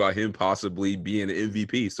talking about him possibly being an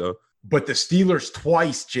MVP. But the Steelers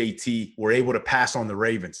twice, JT, were able to pass on the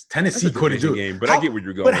Ravens. Tennessee couldn't do it. But I get where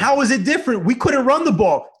you're going. But how is it different? We couldn't run the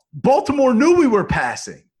ball. Baltimore knew we were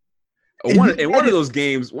passing. One of those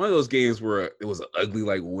games where it was an ugly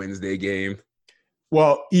like Wednesday game.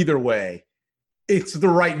 Well, either way, it's the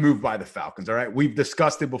right move by the Falcons. All right, we've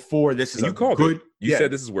discussed it before. This is You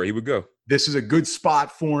said this is where he would go. This is a good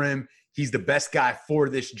spot for him. He's the best guy for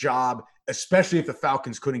this job, especially if the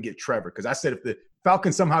Falcons couldn't get Trevor. Because I said if the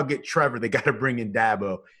Falcons somehow get Trevor, they got to bring in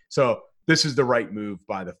Dabo. So this is the right move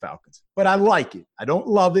by the Falcons. But I like it. I don't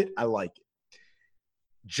love it. I like it.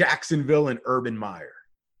 Jacksonville and Urban Meyer.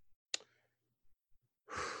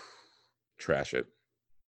 Trash it.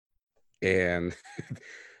 And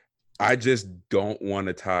I just don't want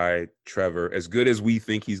to tie Trevor, as good as we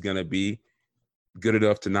think he's going to be, good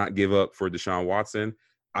enough to not give up for Deshaun Watson.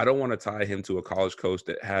 I don't want to tie him to a college coach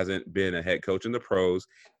that hasn't been a head coach in the pros.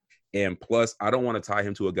 And plus, I don't want to tie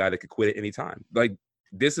him to a guy that could quit at any time. Like,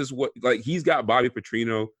 this is what, like, he's got Bobby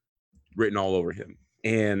Petrino written all over him.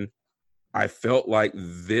 And I felt like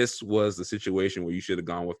this was the situation where you should have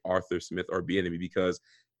gone with Arthur Smith or Bieniemy, because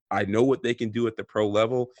I know what they can do at the pro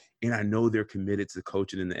level, and I know they're committed to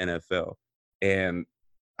coaching in the NFL. And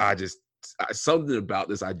something about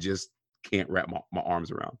this, I just can't wrap my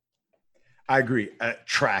arms around. I agree.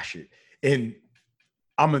 Trash it. And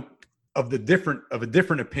I'm of a different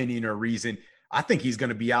opinion or reason. I think he's going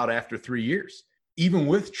to be out after 3 years, even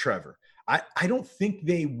with Trevor. I don't think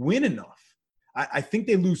they win enough. I think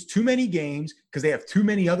they lose too many games because they have too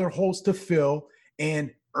many other holes to fill,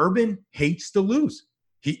 and Urban hates to lose.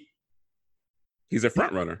 He's a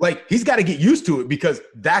front runner. Like, he's got to get used to it, because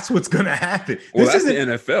that's what's going to happen. Well, that's the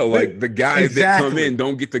NFL. Like, the guys that come in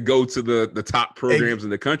don't get to go to the top programs in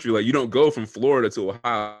the country. Like, you don't go from Florida to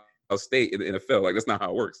Ohio State in the NFL. Like, that's not how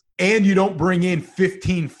it works. And you don't bring in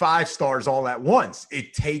 15 5-stars all at once.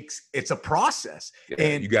 It's a process. Yeah,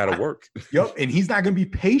 and you got to work. Yep. And he's not going to be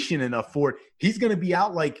patient enough for it. He's going to be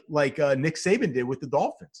out like Nick Saban did with the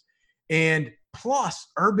Dolphins. And plus,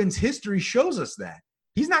 Urban's history shows us that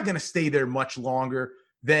he's not going to stay there much longer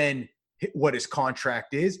than what his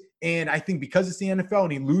contract is. And I think because it's the NFL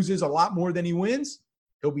and he loses a lot more than he wins,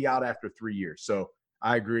 he'll be out after 3 years. So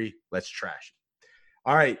I agree. Let's trash it.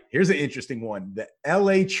 All right, here's an interesting one. The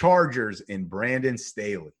LA Chargers and Brandon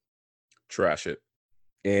Staley. Trash it.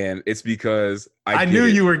 And it's because I knew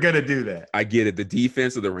you were going to do that. I get it. The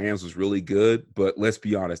defense of the Rams was really good, but let's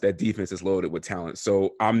be honest, that defense is loaded with talent.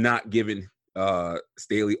 So I'm not giving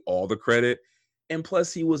Staley all the credit. And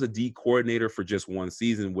plus, he was a D coordinator for just one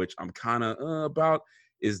season, which I'm kind of about.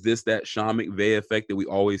 Is this that Sean McVay effect that we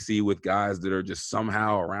always see with guys that are just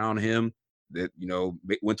somehow around him, that, you know,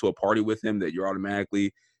 went to a party with him, that you're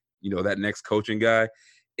automatically, you know, that next coaching guy?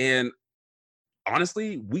 And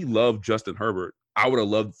honestly, we love Justin Herbert. I would have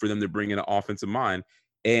loved for them to bring in an offensive mind,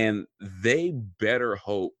 and they better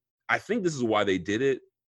hope. I think this is why they did it,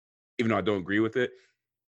 even though I don't agree with it.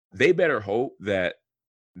 They better hope that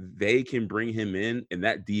they can bring him in and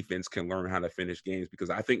that defense can learn how to finish games, because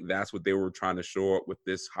I think that's what they were trying to show up with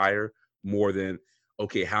this hire, more than,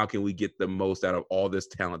 okay, how can we get the most out of all this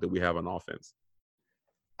talent that we have on offense?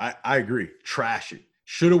 I agree. Trash it.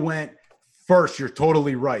 Should have went first. You're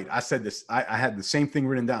totally right. I said this. I had the same thing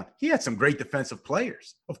written down. He had some great defensive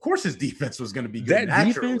players. Of course his defense was going to be good. That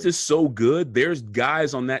defense is so good. There's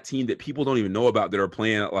guys on that team that people don't even know about that are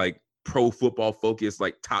playing at like Pro Football Focus,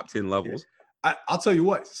 like top 10 levels. I'll tell you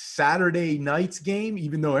what, Saturday night's game,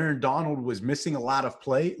 even though Aaron Donald was missing a lot of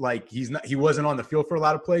play, like he wasn't on the field for a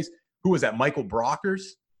lot of plays. Who was that? Michael Brockers?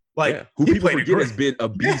 Like, who people forget has been a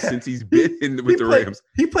beast since he's been with the Rams.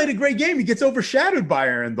 He played a great game. He gets overshadowed by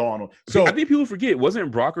Aaron Donald. So I think people forget,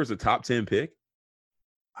 wasn't Brockers a top 10 pick?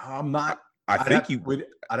 I'm not. I think he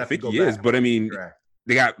is, but I mean,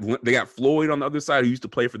 they got Floyd on the other side, who used to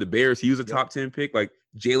play for the Bears. He was a top 10 pick. Like,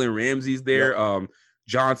 Jalen Ramsey's there. Yep.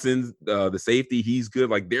 Johnson, the safety, he's good.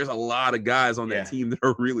 Like, there's a lot of guys on that team that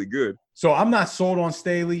are really good. So I'm not sold on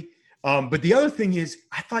Staley. But the other thing is,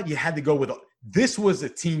 I thought you had to go with this was a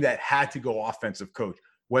team that had to go offensive coach,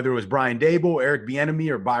 whether it was Brian Daboll, Eric Bieniemy,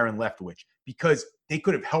 or Byron Leftwich, because they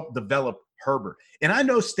could have helped develop Herbert. And I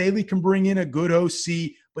know Staley can bring in a good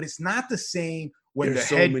OC, but it's not the same when there's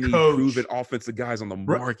the head so many coach, proven offensive guys on the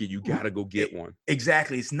market. You got to go get one.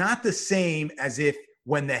 Exactly. It's not the same as if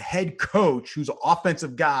when the head coach, who's an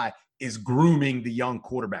offensive guy, is grooming the young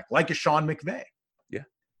quarterback, like a Sean McVay. Yeah.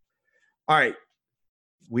 All right.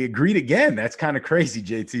 We agreed again. That's kind of crazy,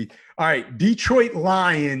 JT. All right. Detroit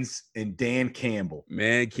Lions and Dan Campbell.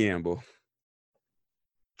 Man, Campbell.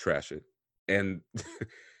 Trash it. And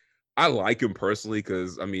I like him personally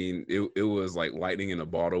because, I mean, it was like lightning in a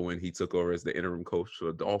bottle when he took over as the interim coach for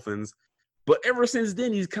the Dolphins. But ever since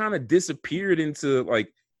then, he's kind of disappeared into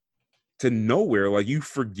to nowhere. Like, you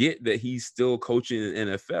forget that he's still coaching in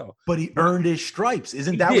the NFL. But he earned his stripes.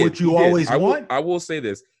 Isn't that what you always want? I will say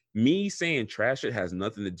this. Me saying trash it has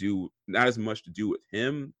nothing to do, not as much to do with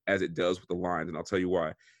him as it does with the Lions. And I'll tell you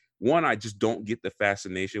why. One, I just don't get the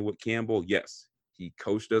fascination with Campbell. Yes, he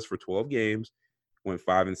coached us for 12 games, went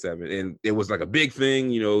 5-7. And it was like a big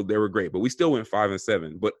thing. You know, they were great. But we still went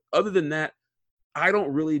 5-7. But other than that, I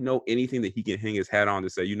don't really know anything that he can hang his hat on to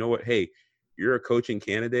say, you know what, hey, you're a coaching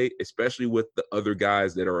candidate, especially with the other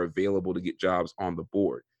guys that are available to get jobs on the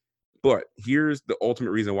board. But here's the ultimate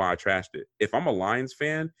reason why I trashed it. If I'm a Lions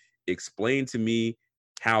fan, explain to me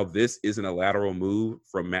how this isn't a lateral move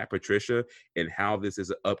from Matt Patricia and how this is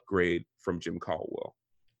an upgrade from Jim Caldwell.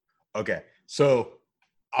 Okay. So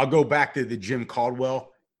I'll go back to the Jim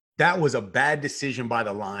Caldwell. That was a bad decision by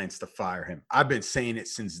the Lions to fire him. I've been saying it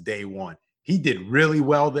since day one. He did really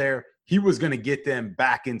well there. He was going to get them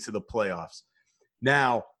back into the playoffs.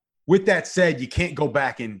 Now, with that said, you can't go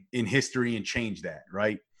back in history and change that,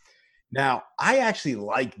 right? Now, I actually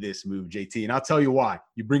like this move, JT, and I'll tell you why.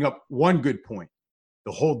 You bring up one good point.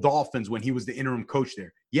 The whole Dolphins, when he was the interim coach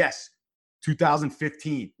there. Yes,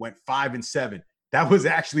 2015 went 5-7. That was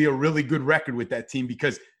actually a really good record with that team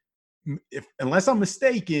because unless I'm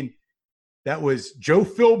mistaken, that was Joe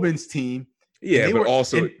Philbin's team. Yeah, but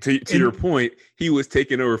also to your point, he was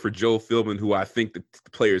taking over for Joe Philbin, who I think the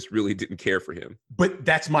players really didn't care for him. But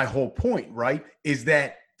that's my whole point, right? Is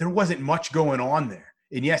that there wasn't much going on there.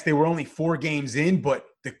 And yes, they were only 4 games in, but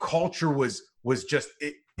the culture was just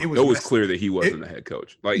it was clear that he wasn't the head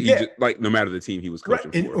coach. Like he just, like no matter the team he was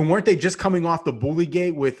coaching right. And weren't they just coming off the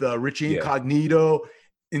Bullygate with Richie Incognito?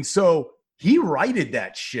 And so he righted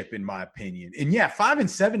that ship, in my opinion. And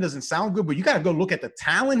 5-7 doesn't sound good, but you got to go look at the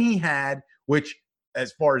talent he had, which,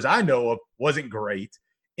 as far as I know of, wasn't great,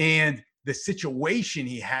 and the situation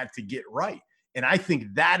he had to get right. And I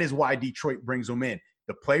think that is why Detroit brings him in.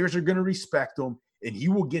 The players are going to respect him, and he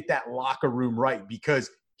will get that locker room right because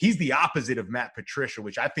he's the opposite of Matt Patricia,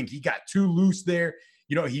 which I think he got too loose there.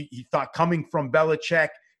 You know, he thought coming from Belichick,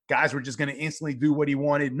 guys were just going to instantly do what he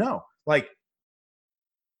wanted. No, like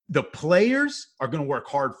the players are going to work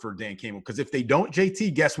hard for Dan Campbell because if they don't,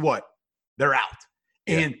 JT, guess what? They're out.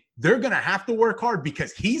 Yeah. And they're going to have to work hard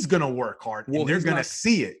because he's going to work hard and they're going to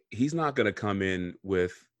see it. He's not going to come in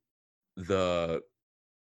with the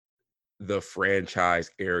franchise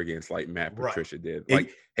arrogance like Matt Patricia did.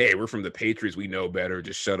 Like, hey, we're from the Patriots. We know better.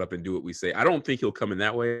 Just shut up and do what we say. I don't think he'll come in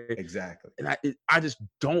that way. Exactly. And I just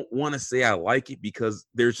don't want to say I like it because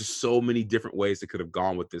there's just so many different ways that could have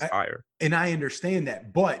gone with this hire. And I understand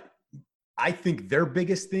that. But I think their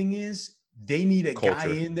biggest thing is they need a guy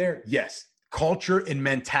in there. Yes. Culture and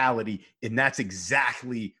mentality. And that's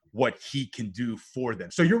exactly what he can do for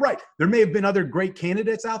them. So you're right. There may have been other great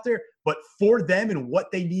candidates out there, but for them and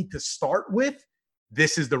what they need to start with,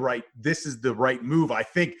 this is the right move. I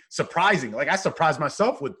think surprising. Like I surprised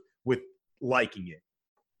myself with liking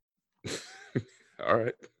it. All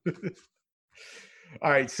right.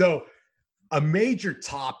 All right. So a major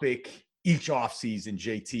topic each offseason,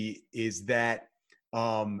 JT, is that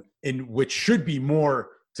and which should be more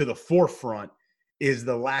to the forefront is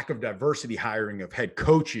the lack of diversity hiring of head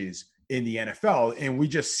coaches in the NFL. And we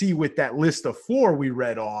just see with that list of 4 we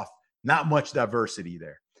read off, not much diversity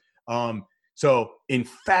there. So in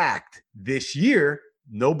fact, this year,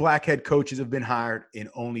 no black head coaches have been hired and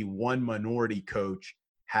only one minority coach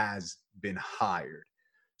has been hired.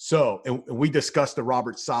 So, and we discussed the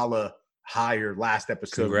Robert Saleh hire last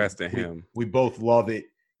episode. Congrats to him. We both love it.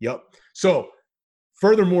 Yep. So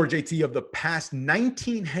furthermore, JT, of the past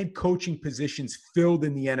 19 head coaching positions filled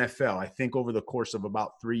in the NFL, I think over the course of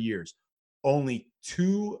about 3 years, only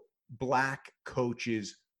 2 black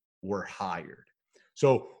coaches were hired.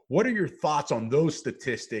 So what are your thoughts on those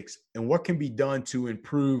statistics and what can be done to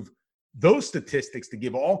improve those statistics to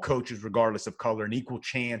give all coaches, regardless of color, an equal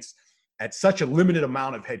chance at such a limited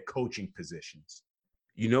amount of head coaching positions?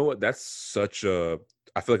 You know what? That's such a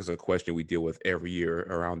 – I feel like it's a question we deal with every year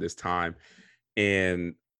around this time.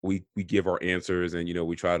 And we give our answers and, you know,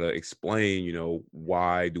 we try to explain, you know,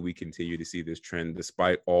 why do we continue to see this trend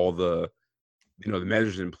despite all the, you know, the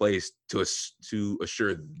measures in place to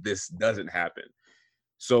assure this doesn't happen.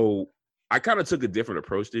 So I kind of took a different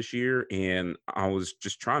approach this year and I was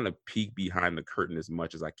just trying to peek behind the curtain as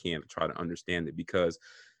much as I can to try to understand it because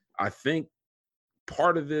I think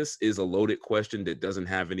part of this is a loaded question that doesn't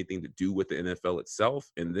have anything to do with the NFL itself.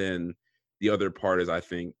 And then the other part is I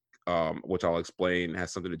think, which I'll explain,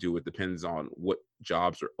 has something to do with depends on what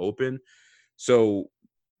jobs are open. So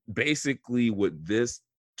basically what this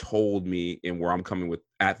told me and where I'm coming with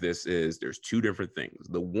at this is there's 2 different things.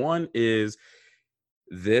 The one is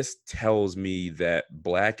this tells me that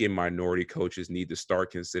black and minority coaches need to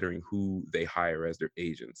start considering who they hire as their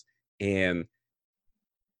agents. And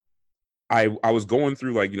I was going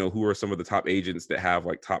through like, you know, who are some of the top agents that have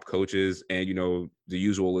like top coaches and, you know, the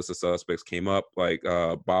usual list of suspects came up like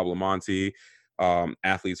Bob Lamonti,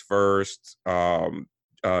 Athletes First, Tom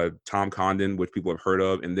Condon, which people have heard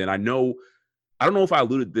of. And then I don't know if I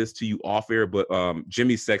alluded this to you off air, but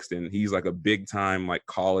Jimmy Sexton, he's like a big time like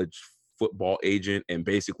college football agent. And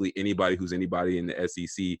basically anybody who's anybody in the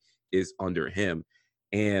SEC is under him.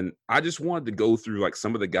 And I just wanted to go through like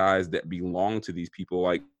some of the guys that belong to these people,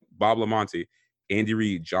 like Bob Lamonti, Andy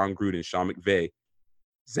Reid, John Gruden, Sean McVay,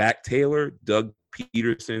 Zach Taylor, Doug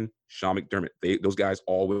Peterson, Sean McDermott. Those guys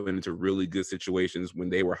all went into really good situations when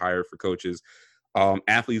they were hired for coaches.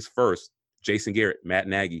 Athletes first, Jason Garrett, Matt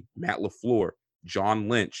Nagy, Matt LaFleur, John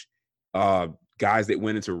Lynch, guys that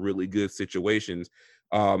went into really good situations.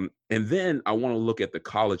 And then I want to look at the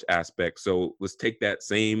college aspect. So let's take that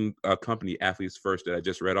same company, Athletes First, that I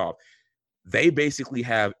just read off. They basically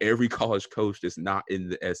have every college coach that's not in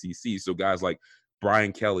the SEC. So guys like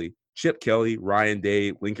Brian Kelly, Chip Kelly, Ryan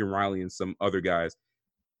Day, Lincoln Riley, and some other guys.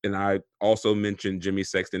 And I also mentioned Jimmy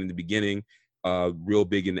Sexton in the beginning, real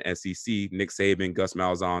big in the SEC, Nick Saban, Gus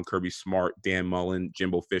Malzahn, Kirby Smart, Dan Mullen,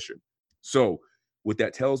 Jimbo Fisher. So what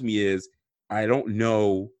that tells me is I don't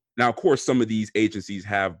know. Now, of course, some of these agencies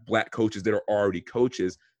have black coaches that are already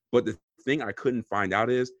coaches, but the thing I couldn't find out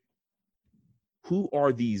is who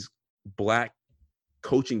are these black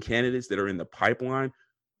coaching candidates that are in the pipeline?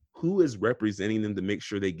 Who is representing them to make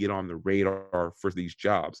sure they get on the radar for these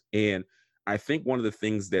jobs? And I think one of the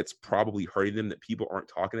things that's probably hurting them that people aren't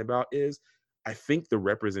talking about is I think the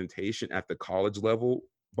representation at the college level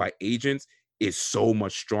by agents is so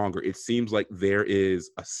much stronger. It seems like there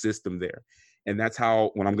is a system there. And that's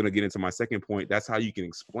how, when I'm going to get into my second point, that's how you can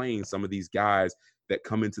explain some of these guys that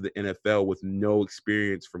come into the NFL with no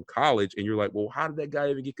experience from college. And you're like, well, how did that guy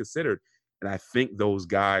even get considered? And I think those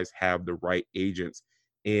guys have the right agents.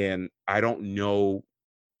 And I don't know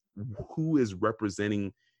who is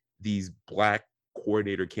representing these black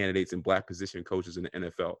coordinator candidates and black position coaches in the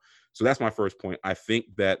NFL. So that's my first point. I think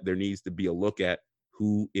that there needs to be a look at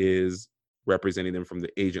who is representing them from the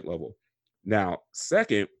agent level. Now,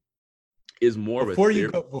 second is more before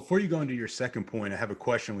of a before you go into your second point, I have a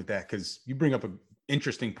question with that because you bring up an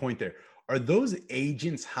interesting point there. Are those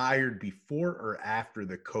agents hired before or after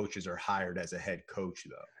the coaches are hired as a head coach,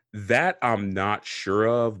 though? That I'm not sure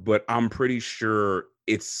of, but I'm pretty sure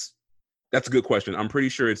that's a good question. I'm pretty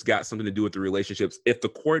sure it's got something to do with the relationships. If the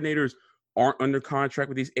coordinators aren't under contract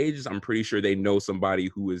with these agents, I'm pretty sure they know somebody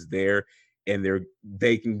who is there and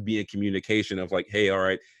they can be in communication of like, hey, all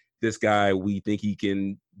right, this guy, we think he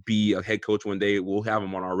can be a head coach one day. We'll have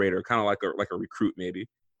him on our radar, kind of like a recruit maybe.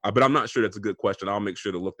 But I'm not sure that's a good question. I'll make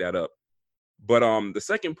sure to look that up. But the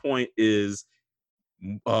second point is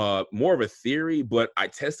more of a theory, but I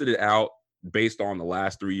tested it out based on the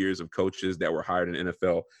last 3 years of coaches that were hired in the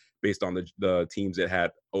NFL, based on the teams that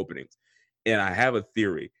had openings. And I have a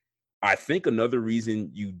theory. I think another reason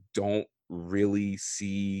you don't really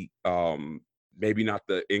see maybe not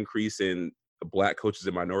the increase in black coaches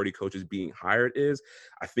and minority coaches being hired is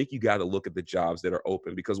I think you got to look at the jobs that are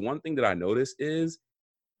open, because one thing that I noticed is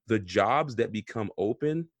the jobs that become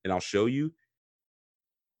open, and I'll show you,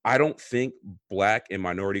 I don't think black and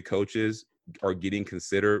minority coaches are getting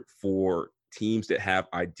considered for teams that have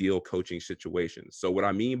ideal coaching situations. So what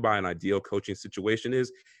I mean by an ideal coaching situation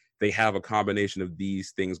is they have a combination of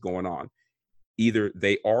these things going on. Either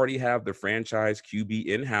they already have the franchise QB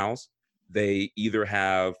in-house, they either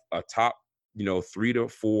have a top, 3 to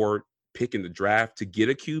 4 pick in the draft to get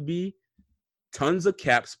a QB, tons of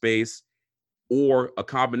cap space, or a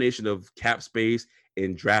combination of cap space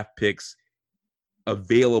and draft picks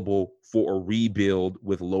available for a rebuild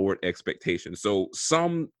with lowered expectations. So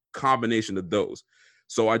some combination of those.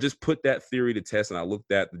 So I just put that theory to test and I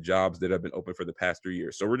looked at the jobs that have been open for the past 3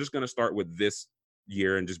 years. So we're just going to start with this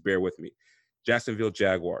year and just bear with me. Jacksonville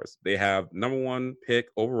Jaguars. They have number 1 pick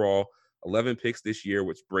overall, 11 picks this year,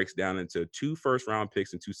 which breaks down into 2 first-round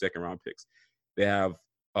picks and 2 second-round picks. They have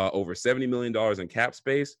over $70 million in cap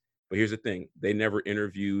space. But here's the thing. They never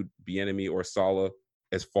interviewed Bieniemy or Saleh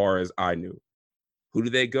as far as I knew. Who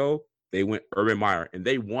did they go? They went Urban Meyer, and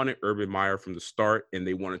they wanted Urban Meyer from the start, and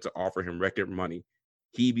they wanted to offer him record money.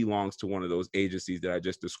 He belongs to one of those agencies that I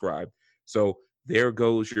just described. So there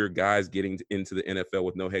goes your guys getting into the NFL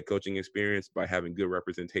with no head coaching experience by having good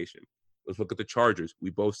representation. Let's look at the Chargers.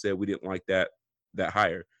 We both said we didn't like that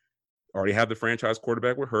hire. Already have the franchise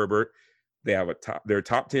quarterback with Herbert. They have they're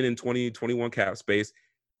top 10 in 2021 cap space.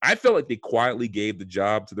 I felt like they quietly gave the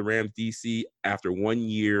job to the Rams DC after 1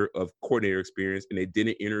 year of coordinator experience, and they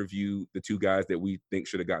didn't interview the 2 guys that we think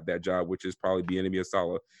should have got that job, which is probably Bieniemy and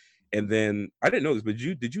Saleh. And then I didn't know this, but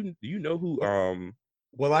do you know who?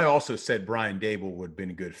 Well, I also said Brian Dable would have been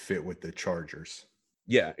a good fit with the Chargers.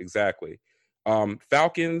 Yeah, exactly.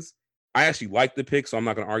 Falcons. I actually like the pick, so I'm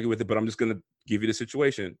not going to argue with it, but I'm just going to give you the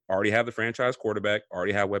situation. Already have the franchise quarterback.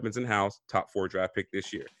 Already have weapons in house. Top 4 draft pick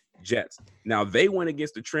this year. Jets. Now, they went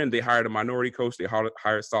against the trend. They hired a minority coach. They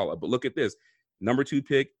hired Saleh. But look at this. Number 2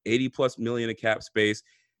 pick, $80+ million in cap space.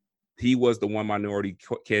 He was the one minority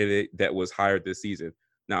candidate that was hired this season.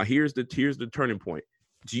 Now, here's the turning point.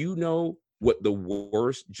 Do you know what the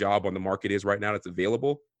worst job on the market is right now that's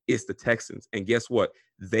available? It's the Texans. And guess what?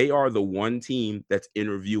 They are the one team that's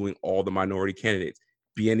interviewing all the minority candidates.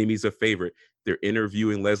 Bieniemy's a favorite. They're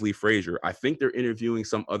interviewing Leslie Frazier. I think they're interviewing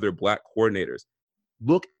some other black coordinators.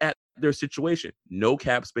 Look at their situation. No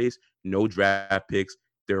cap space, no draft picks.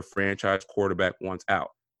 Their franchise quarterback wants out.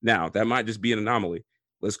 Now, that might just be an anomaly.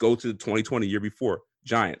 Let's go to the 2020 year before.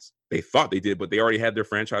 Giants. They thought they did, but they already had their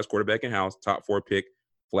franchise quarterback in-house, top 4 pick,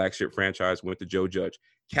 flagship franchise, went to Joe Judge.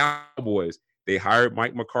 Cowboys, they hired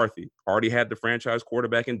Mike McCarthy, already had the franchise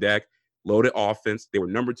quarterback in Dak, loaded offense. They were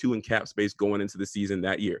number 2 in cap space going into the season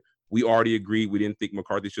that year. We already agreed we didn't think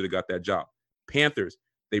McCarthy should have got that job. Panthers,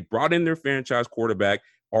 they brought in their franchise quarterback,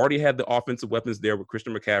 already had the offensive weapons there with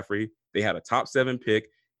Christian McCaffrey. They had a top 7 pick,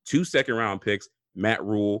 2 second-round picks. Matt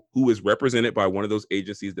Rule, who is represented by one of those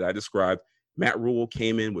agencies that I described. Matt Rule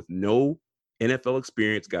came in with no NFL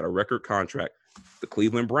experience, got a record contract. The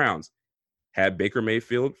Cleveland Browns had Baker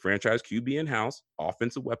Mayfield, franchise QB in-house,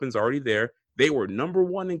 offensive weapons already there. They were number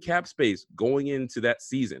 1 in cap space going into that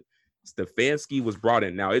season. Stefanski was brought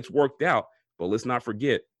in. Now, it's worked out, but let's not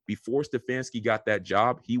forget, before Stefanski got that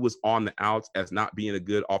job, he was on the outs as not being a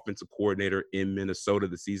good offensive coordinator in Minnesota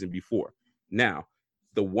the season before. Now,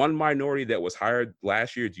 the one minority that was hired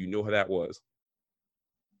last year, do you know who that was?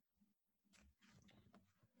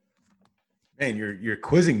 Man, you're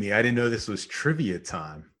quizzing me. I didn't know this was trivia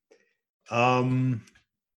time.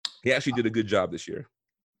 He actually did a good job this year.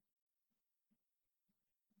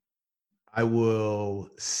 I will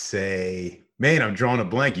say, man, I'm drawing a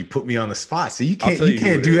blank. You put me on the spot. So you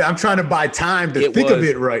can't do that. I'm trying to buy time to think of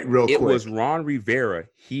it real quick. It was Ron Rivera.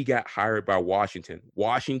 He got hired by Washington.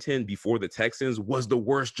 Washington, before the Texans, was the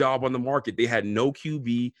worst job on the market. They had no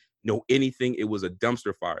QB, no anything. It was a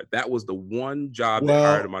dumpster fire. That was the one job that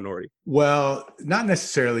hired a minority. Well, not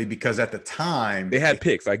necessarily, because at the time they had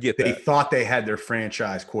picks. I get that. They thought they had their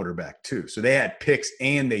franchise quarterback too. So they had picks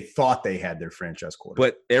and they thought they had their franchise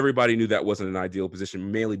quarterback. But everybody knew that wasn't an ideal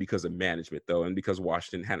position, mainly because of management, though, and because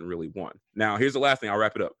Washington hadn't really won. Now, here's the last thing. I'll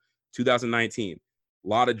wrap it up. 2019, a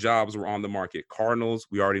lot of jobs were on the market. Cardinals,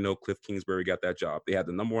 we already know Cliff Kingsbury got that job. They had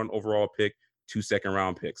the number 1 overall pick, 2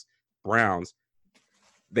 second-round picks. Browns,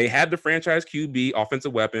 they had the franchise QB,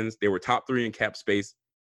 offensive weapons. They were top 3 in cap space.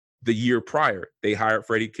 The year prior, they hired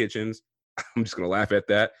Freddie Kitchens. I'm just going to laugh at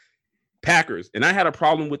that. Packers, and I had a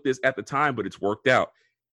problem with this at the time, but it's worked out.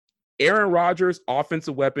 Aaron Rodgers,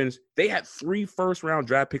 offensive weapons. They had 3 first-round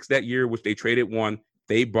draft picks that year, which they traded 1.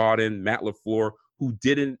 They brought in Matt LaFleur, who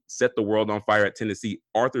didn't set the world on fire at Tennessee.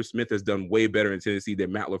 Arthur Smith has done way better in Tennessee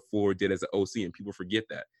than Matt LaFleur did as an OC, and people forget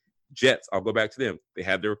that. Jets, I'll go back to them. They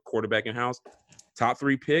had their quarterback in-house. Top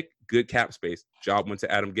 3 pick, good cap space. Job went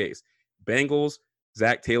to Adam Gase. Bengals,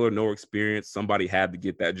 Zach Taylor, no experience. Somebody had to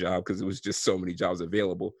get that job because it was just so many jobs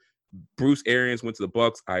available. Bruce Arians went to the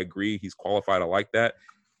Bucks. I agree. He's qualified. I like that.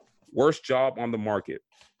 Worst job on the market,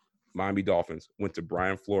 Miami Dolphins, went to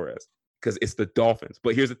Brian Flores because it's the Dolphins.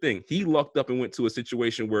 But here's the thing. He lucked up and went to a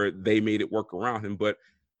situation where they made it work around him. But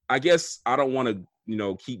I guess I don't want to,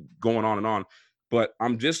 keep going on and on. But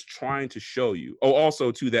I'm just trying to show you. Oh,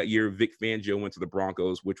 also, too, that year, Vic Fangio went to the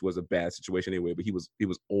Broncos, which was a bad situation anyway, but he was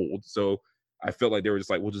old. So I felt like they were just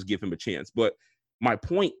like, we'll just give him a chance. But my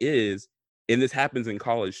point is, and this happens in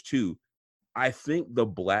college too, I think the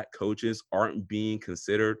black coaches aren't being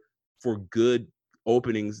considered for good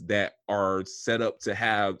openings that are set up to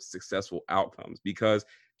have successful outcomes, because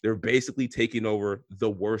they're basically taking over the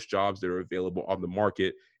worst jobs that are available on the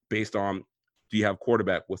market based on, do you have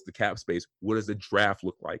quarterback? What's the cap space? What does the draft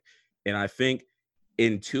look like? And I think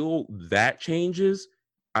until that changes,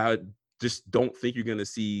 I just don't think you're going to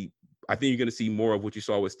see – I think you're going to see more of what you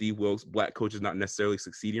saw with Steve Wilkes, black coaches not necessarily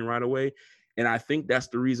succeeding right away. And I think that's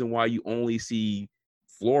the reason why you only see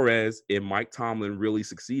Flores and Mike Tomlin really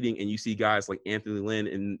succeeding, and you see guys like Anthony Lynn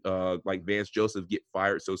and like Vance Joseph get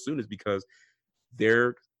fired so soon, is because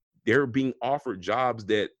they're being offered jobs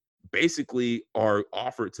that basically are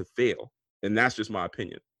offered to fail. And that's just my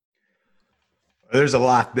opinion. There's a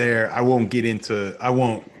lot there. I won't delve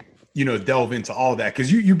into all that,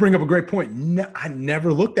 because you bring up a great point. I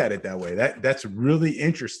never looked at it that way. That's really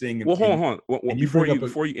interesting. Well, hold on. Well,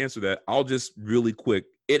 before you answer that, I'll just really quick.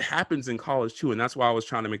 It happens in college too, and that's why I was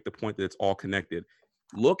trying to make the point that it's all connected.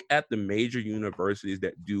 Look at the major universities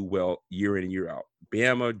that do well year in and year out: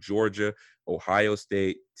 Bama, Georgia, Ohio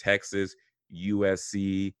State, Texas,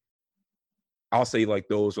 USC. I'll say like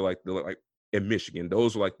those are like in Michigan,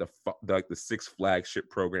 those are like the 6 flagship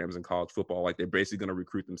programs in college football. Like, they're basically going to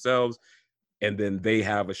recruit themselves, and then they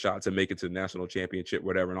have a shot to make it to the national championship,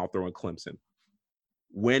 whatever. And I'll throw in Clemson.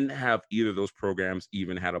 When have either of those programs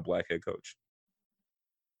even had a black head coach?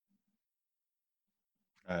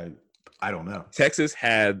 I don't know. Texas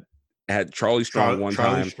had Charlie Strong Charlie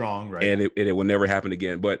time, Strong, right? and it will never happen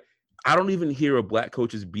again. But I don't even hear of black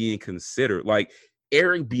coaches being considered. Like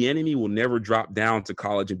Eric Bieniemy will never drop down to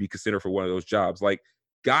college and be considered for one of those jobs. Like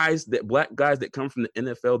black guys that come from the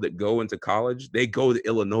NFL that go into college, they go to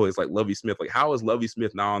Illinois. It's like Lovie Smith. Like, how is Lovie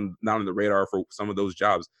Smith not on the radar for some of those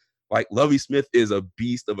jobs? Like, Lovie Smith is a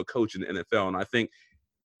beast of a coach in the NFL, and I think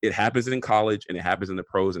it happens in college and it happens in the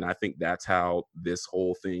pros, and I think that's how this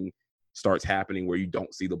whole thing starts happening, where you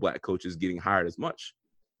don't see the black coaches getting hired as much.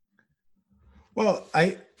 Well,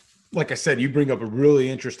 like I said, you bring up a really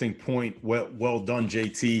interesting point. Well done,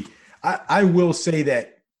 JT. I will say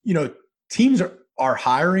that, teams are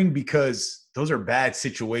hiring because those are bad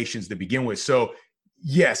situations to begin with. So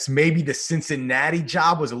yes, maybe the Cincinnati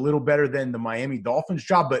job was a little better than the Miami Dolphins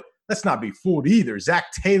job, but let's not be fooled either.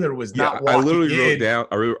 Zach Taylor was not walking I literally in.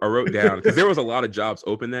 wrote down because there was a lot of jobs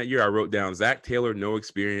open that year. I wrote down Zach Taylor, no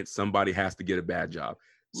experience. Somebody has to get a bad job.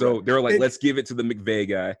 So Right. they were like, let's give it to the McVay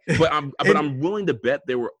guy. But I'm willing to bet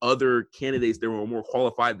there were other candidates that were more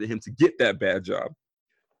qualified than him to get that bad job.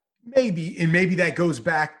 Maybe that goes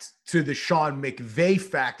back to the Sean McVay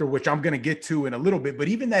factor, which I'm going to get to in a little bit. But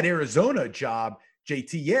even that Arizona job,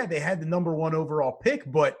 JT, yeah, they had the number 1 overall pick,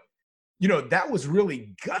 but that was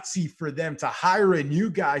really gutsy for them to hire a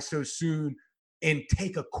new guy so soon and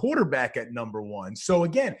take a quarterback at number 1. So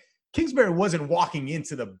again, Kingsbury wasn't walking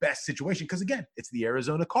into the best situation because, again, it's the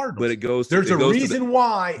Arizona Cardinals. But there's a reason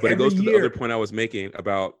why. But it goes to the other point I was making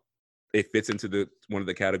about it fits into one of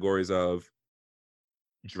the categories of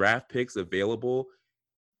draft picks available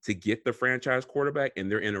to get the franchise quarterback, and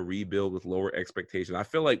they're in a rebuild with lower expectations. I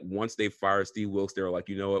feel like once they fire Steve Wilkes, they're like,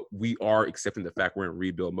 you know what, we are accepting the fact we're in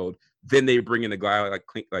rebuild mode. Then they bring in a guy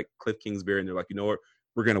like Cliff Kingsbury, and they're like, you know what,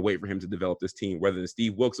 we're going to wait for him to develop this team. Rather than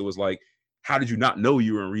Steve Wilkes, it was like, how did you not know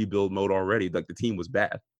you were in rebuild mode already? Like, the team was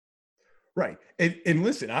bad. Right. And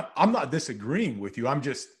listen, I'm not disagreeing with you.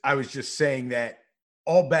 I was just saying that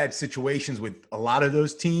all bad situations with a lot of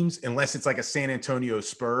those teams, unless it's like a San Antonio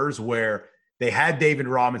Spurs where they had David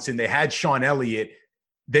Robinson, they had Sean Elliott,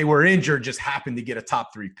 they were injured, just happened to get a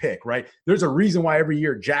top 3 pick, right? There's a reason why every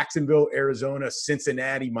year Jacksonville, Arizona,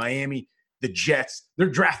 Cincinnati, Miami, the Jets, they're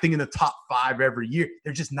drafting in the top 5 every year.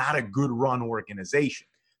 They're just not a good run organization.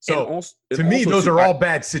 So to me, those are all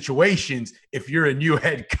bad situations. If you're a new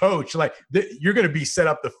head coach, like you're going to be set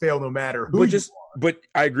up to fail no matter who. But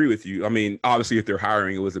I agree with you. I mean, obviously, if they're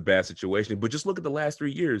hiring, it was a bad situation. But just look at the last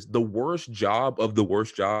 3 years. The worst job of the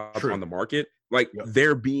worst jobs on the market, like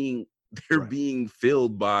they're being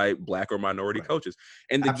filled by black or minority coaches.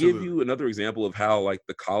 And to give you another example of how like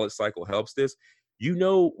the college cycle helps this,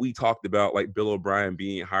 we talked about like Bill O'Brien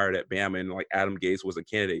being hired at Bama and like Adam Gase was a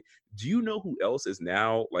candidate. Do you know who else is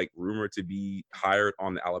now like rumored to be hired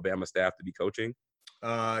on the Alabama staff to be coaching?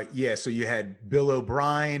 Yeah. So you had Bill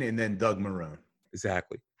O'Brien and then Doug Marrone.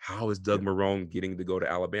 Exactly. How is Doug Marrone getting to go to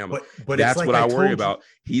Alabama? But that's like what I worry about.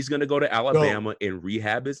 He's going to go to Alabama and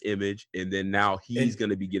rehab his image, and then now he's going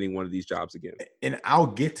to be getting one of these jobs again. And I'll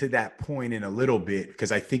get to that point in a little bit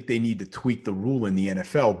because I think they need to tweak the rule in the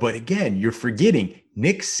NFL. But again, you're forgetting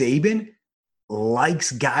Nick Saban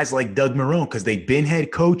likes guys like Doug Marrone because they've been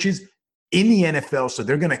head coaches in the NFL, so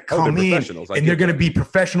they're going to come in and they're going to be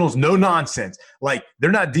professionals, no nonsense. Like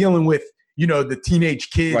they're not dealing with the teenage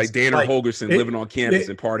kids like Dana Holgerson living on campus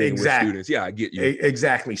and partying with students. Yeah, I get you.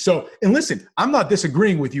 Exactly. So, and listen, I'm not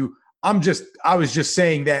disagreeing with you. I was just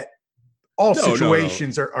saying that all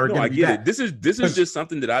situations are going to be bad. This is just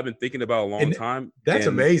something that I've been thinking about a long time. That's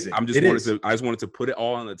amazing. I just wanted to put it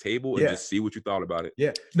all on the table and just see what you thought about it.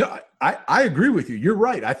 Yeah. No, I agree with you. You're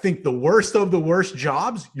right. I think the worst of the worst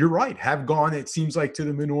jobs, you're right, have gone, it seems like, to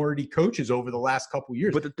the minority coaches over the last couple of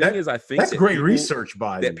years. But the thing is, I think that's great research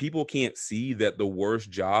by them. People can't see that the worst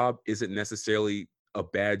job isn't necessarily a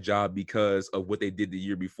bad job because of what they did the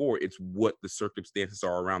year before. It's what the circumstances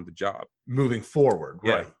are around the job moving forward.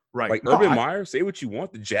 Yeah. Right. Like Urban Meyer, say what you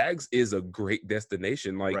want. The Jags is a great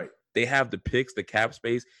destination. Like they have the picks, the cap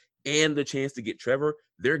space, and the chance to get Trevor.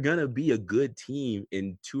 They're going to be a good team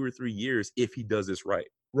in 2 or 3 years if he does this right.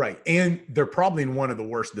 Right. And they're probably in one of the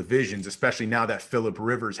worst divisions, especially now that Phillip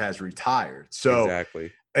Rivers has retired. So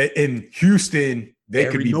exactly. In Houston,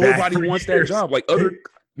 could be nobody wants that job. Like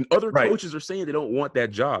other coaches are saying they don't want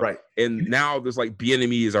that job. Right. And now there's like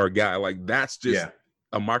Bieniemy is our guy. Like that's just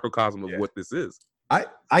a microcosm of what this is.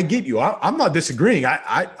 I get you. I'm not disagreeing.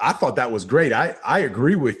 I thought that was great. I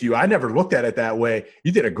agree with you. I never looked at it that way.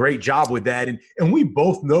 You did a great job with that. And we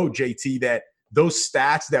both know, JT, that those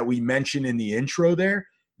stats that we mentioned in the intro there,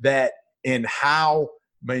 that in how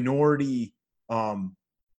minority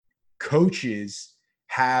coaches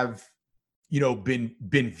have,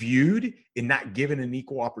 been viewed and not given an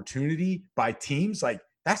equal opportunity by teams, like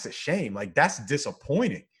that's a shame. Like that's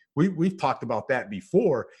disappointing. We've talked about that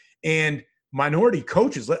before. And minority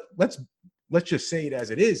coaches, let's just say it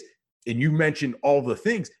as it is. And you mentioned all the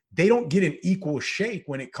things. They don't get an equal shake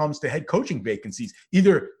when it comes to head coaching vacancies.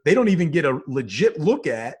 Either they don't even get a legit look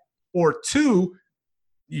at, or two,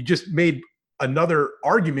 you just made another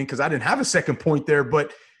argument because I didn't have a second point there,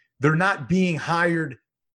 but they're not being hired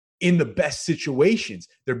in the best situations.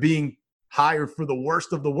 They're being hired for the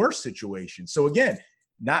worst of the worst situations. So again,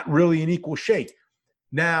 not really an equal shake.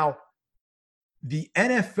 Now, the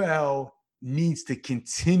NFL needs to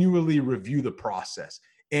continually review the process.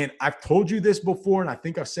 And I've told you this before, and I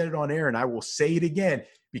think I've said it on air, and I will say it again,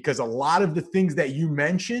 because a lot of the things that you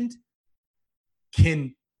mentioned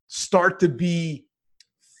can start to be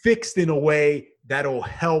fixed in a way that'll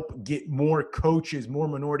help get more coaches, more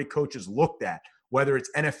minority coaches looked at, whether it's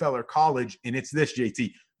NFL or college. And it's this,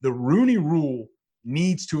 JT, the Rooney Rule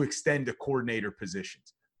needs to extend to coordinator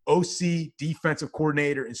positions, OC, defensive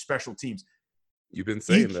coordinator, and special teams. You've been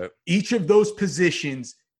saying that. Each of those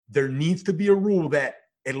positions, there needs to be a rule that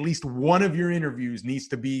at least one of your interviews needs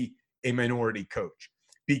to be a minority coach,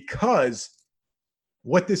 because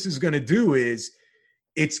what this is going to do is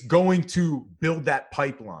it's going to build that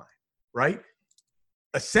pipeline, right?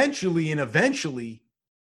 Essentially and eventually,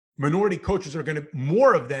 minority coaches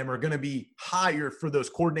more of them are going to be hired for those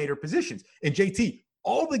coordinator positions. And JT,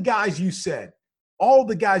 all the guys you said,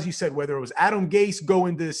 whether it was Adam Gase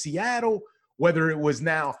going to Seattle, whether it was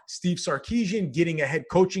now Steve Sarkisian getting a head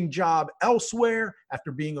coaching job elsewhere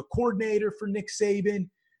after being a coordinator for Nick Saban,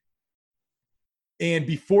 and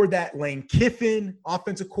before that, Lane Kiffin,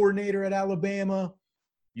 offensive coordinator at Alabama.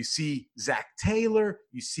 You see Zach Taylor,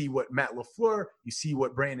 you see what Matt LaFleur, you see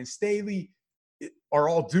what Brandon Staley are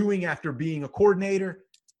all doing after being a coordinator.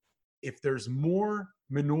 If there's more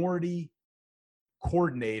minority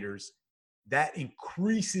coordinators, that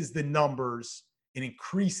increases the numbers and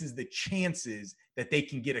increases the chances that they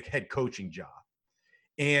can get a head coaching job.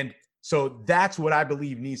 And so that's what I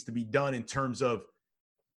believe needs to be done in terms of,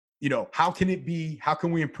 how can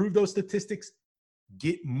we improve those statistics?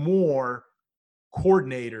 Get more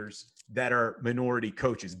coordinators that are minority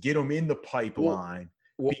coaches, get them in the pipeline.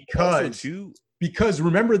 Because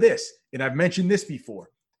remember this, and I've mentioned this before,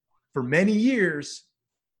 for many years,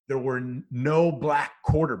 there were no black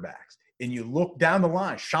quarterbacks. And you look down the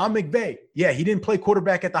line, Sean McVay, he didn't play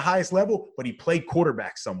quarterback at the highest level, but he played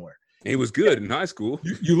quarterback somewhere. He was good in high school.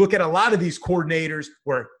 You look at a lot of these coordinators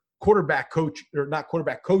where quarterback coach, or not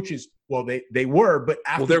quarterback coaches, well, they were, but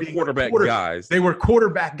after they're quarterback guys. They were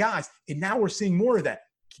quarterback guys. And now we're seeing more of that.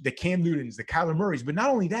 The Cam Newtons, the Kyler Murrays, but not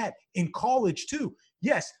only that, in college too.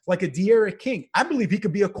 Yes, like a De'Ara King. I believe he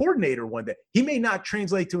could be a coordinator one day. He may not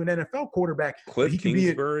translate to an NFL quarterback. Cliff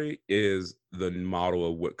Kingsbury is the model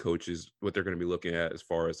of what they're going to be looking at as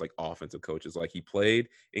far as like offensive coaches. Like he played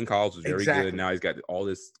in college, was very good. Now he's got all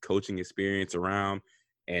this coaching experience around,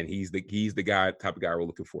 and he's the type of guy we're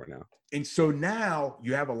looking for now. And so now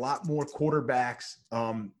you have a lot more quarterbacks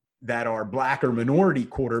that are black or minority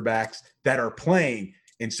quarterbacks that are playing.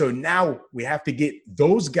 And so now we have to get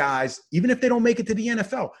those guys, even if they don't make it to the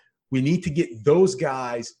NFL, we need to get those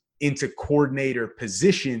guys into coordinator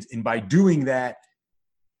positions. And by doing that,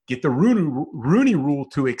 get the Rooney Rule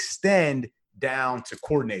to extend down to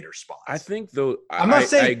coordinator spots. I think though, I'm not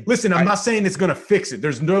saying it's going to fix it.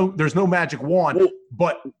 There's no magic wand,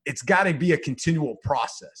 but it's got to be a continual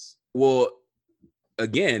process. Well,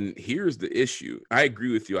 again, here's the issue. I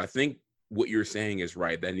agree with you. I think what you're saying is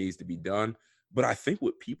right. That needs to be done. But I think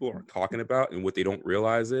what people aren't talking about and what they don't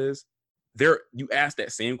realize is you ask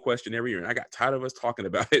that same question every year, and I got tired of us talking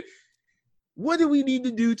about it. What do we need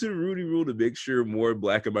to do to Rooney Rule to make sure more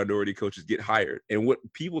black and minority coaches get hired? And what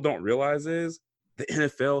people don't realize is the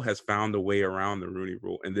NFL has found a way around the Rooney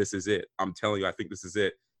Rule, and this is it. I'm telling you, I think this is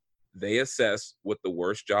it. They assess what the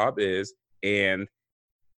worst job is, and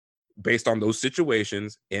based on those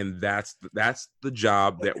situations, and that's the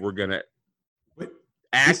job that we're gonna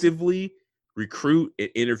actively recruit and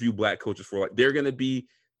interview black coaches for. Like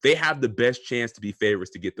they have the best chance to be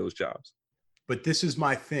favorites to get those jobs. But this is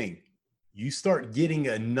my thing. You start getting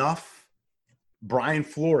enough Brian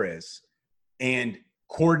Flores and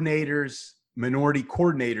coordinators, minority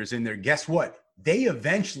coordinators in there. Guess what? They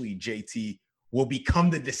eventually, JT, will become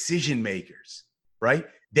the decision makers, right?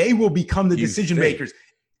 They will become the decision makers.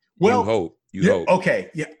 Well, you hope.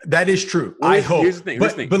 Okay, yeah, that is true. Well, I hope. Here's the thing.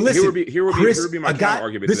 But listen, here would be my counter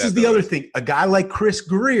argument. This is the other thing. A guy like Chris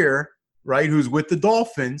Greer, right, who's with the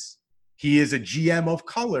Dolphins, he is a GM of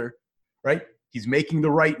color, right? He's making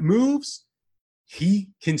the right moves. he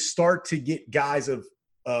can start to get guys of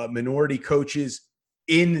minority coaches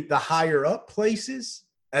in the higher up places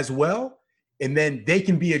as well. And then they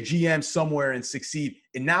can be a GM somewhere and succeed.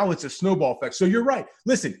 And now it's a snowball effect. So you're right.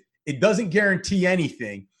 Listen, it doesn't guarantee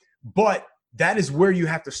anything, but that is where you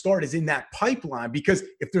have to start, is in that pipeline. Because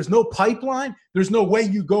if there's no pipeline, there's no way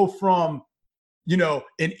you go from,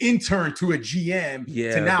 an intern to a GM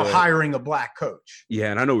to now hiring a black coach.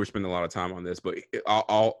 Yeah, and I know we're spending a lot of time on this, but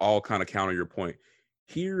I'll kind of counter your point.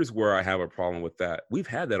 Here's where I have a problem with that. We've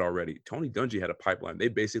had that already. Tony Dungy had a pipeline. They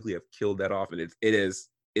basically have killed that off, and it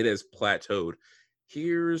has plateaued.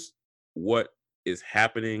 Here's what is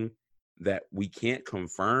happening that we can't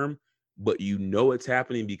confirm, but it's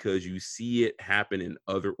happening because you see it happen in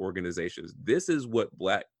other organizations. This is what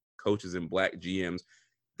black coaches and black GMs,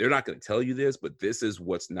 they're not going to tell you this, but this is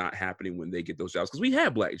what's not happening when they get those jobs. Because we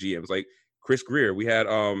had black GMs like Chris Greer. We had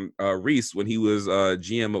Reese when he was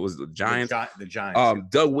GM. It was the Giants. The Giants.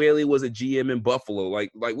 Doug Whaley was a GM in Buffalo. Like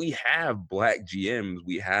we have black GMs.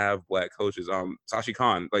 We have black coaches. Sashi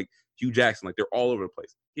Khan, like Hugh Jackson. Like they're all over the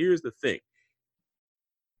place. Here's the thing.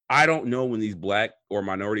 I don't know when these black or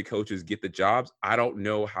minority coaches get the jobs. I don't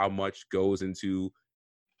know how much goes into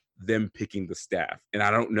them picking the staff. And I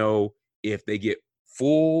don't know if they get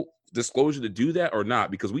full disclosure to do that or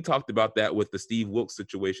not, because we talked about that with the Steve Wilkes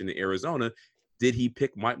situation in Arizona. Did he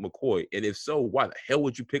pick Mike McCoy? And if so, why the hell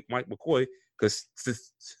would you pick Mike McCoy? Because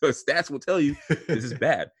stats will tell you this is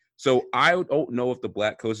bad. So I don't know if the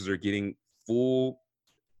black coaches are getting full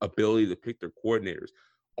ability to pick their coordinators.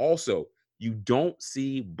 Also, you don't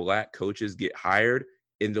see black coaches get hired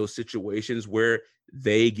in those situations where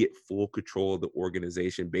they get full control of the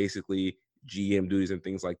organization, basically GM duties and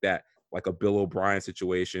things like that, like a Bill O'Brien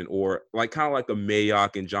situation, or like kind of like a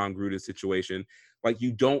Mayock and John Gruden situation. Like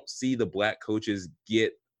you don't see the black coaches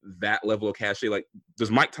get that level of cachet. Like, does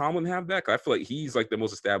Mike Tomlin have that? 'Cause I feel like he's like the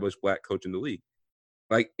most established black coach in the league.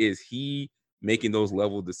 Like, is he making those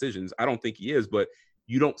level of decisions? I don't think he is, but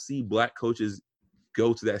you don't see black coaches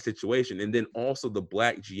go to that situation. And then also the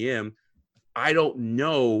black GM, I don't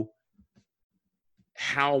know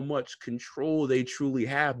how much control they truly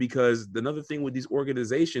have, because another thing with these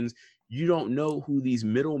organizations, you don't know who these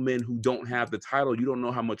middlemen who don't have the title, you don't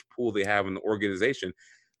know how much pull they have in the organization.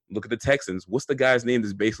 Look at the Texans. What's the guy's name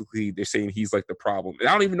that's basically they're saying he's like the problem? And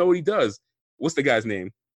I don't even know what he does. What's the guy's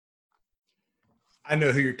name? I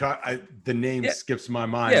know who you're talking. The name skips my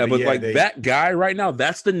mind. Yeah, but that guy right now,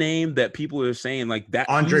 that's the name that people are saying, like that.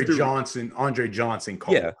 Andre Johnson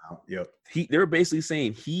called him out. Yep. They're basically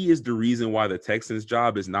saying he is the reason why the Texans'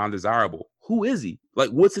 job is non-desirable. Who is he?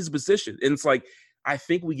 Like, what's his position? And it's like, I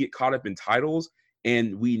think we get caught up in titles,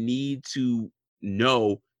 and we need to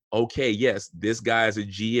know, okay, yes, this guy is a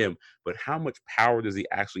GM, but how much power does he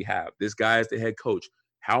actually have? This guy is the head coach.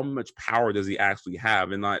 How much power does he actually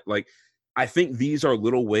have? And I think these are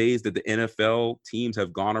little ways that the NFL teams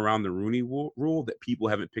have gone around the Rooney rule that people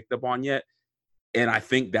haven't picked up on yet. And I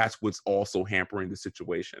think that's what's also hampering the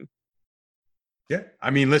situation. Yeah.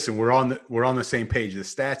 I mean, listen, we're on the same page. The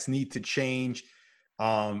stats need to change,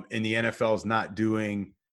 and the NFL is not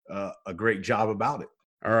doing a great job about it.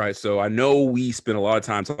 All right. So I know we spent a lot of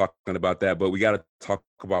time talking about that, but we got to talk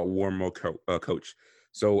about Warmo coach.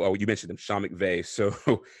 So you mentioned him, Sean McVay.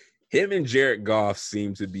 So him and Jared Goff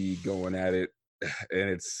seem to be going at it, and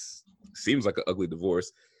it seems like an ugly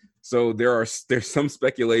divorce. So there's some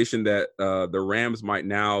speculation that the Rams might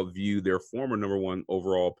now view their former number one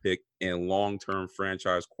overall pick and long-term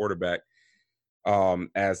franchise quarterback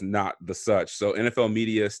as not the such. So NFL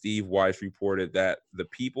media, Steve Weiss reported that the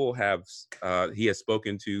people he has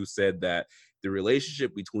spoken to said that the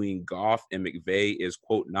relationship between Goff and McVay is,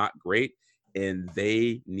 quote, not great, and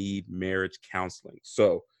they need marriage counseling.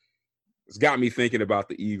 So it's got me thinking about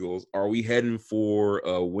the Eagles. Are we heading for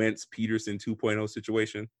a Wentz-Peterson 2.0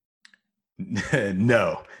 situation?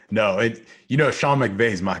 No. Sean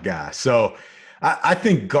McVay's my guy. So I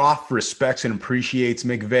think Goff respects and appreciates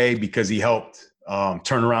McVay because he helped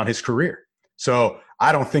turn around his career. So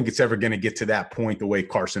I don't think it's ever going to get to that point the way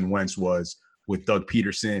Carson Wentz was with Doug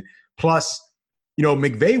Peterson. Plus,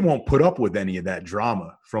 McVay won't put up with any of that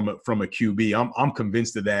drama from a QB. I'm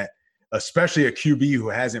convinced of that, especially a QB who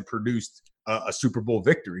hasn't produced a Super Bowl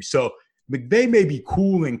victory. So McVay may be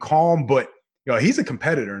cool and calm, but he's a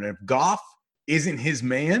competitor. And if Goff isn't his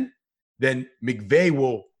man, then McVay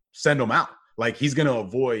will send him out. Like, he's going to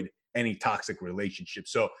avoid any toxic relationship.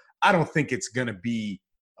 So I don't think it's going to be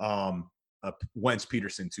a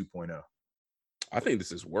Wentz-Peterson 2.0. I think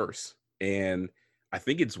this is worse. And I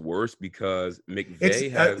think it's worse because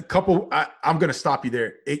McVay has a couple. I'm going to stop you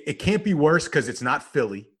there. It can't be worse because it's not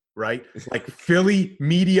Philly. right? Like Philly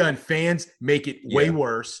media and fans make it way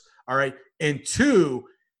worse. All right. And two,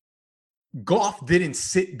 Goff didn't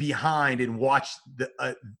sit behind and watch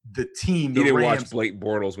the team. He didn't Rams. watch Blake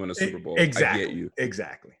Bortles win a Super Bowl. Exactly. I get you.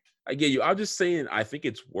 Exactly. I get you. I'm just saying, I think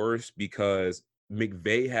it's worse because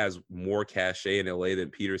McVay has more cachet in LA than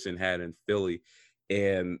Peterson had in Philly.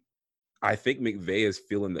 And I think McVay is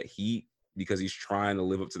feeling the heat because he's trying to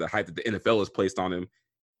live up to the hype that the NFL has placed on him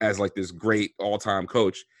as like this great all-time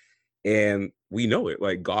coach. And we know it.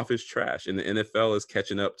 Like, Goff is trash, and the NFL is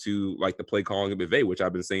catching up to like the play calling of McVay, which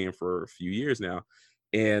I've been saying for a few years now.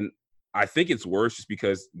 And I think it's worse just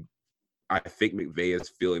because I think McVay is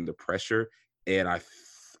feeling the pressure, and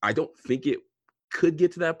I don't think it could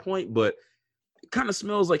get to that point, but it kind of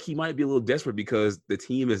smells like he might be a little desperate because the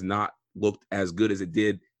team has not looked as good as it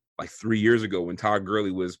did like 3 years ago when Todd Gurley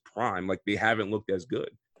was prime. Like, they haven't looked as good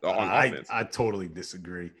on offense. I totally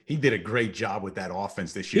disagree. He did a great job with that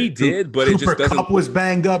offense this year. He did, but Cooper it just doesn't. Kupp was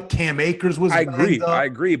banged up. Cam Akers was banged up. I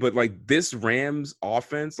agree. But like this Rams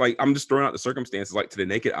offense, like I'm just throwing out the circumstances, like to the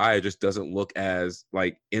naked eye, it just doesn't look as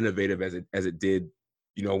like innovative as it did,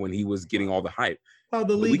 you know, when he was getting all the hype. Well,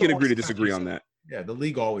 the league we can agree to disagree on that. Yeah, the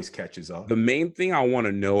league always catches up. The main thing I want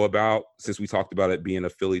to know about, since we talked about it being a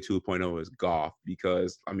Philly 2.0, is Goff,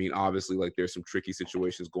 because I mean, obviously, like there's some tricky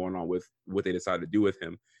situations going on with what they decided to do with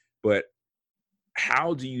him, but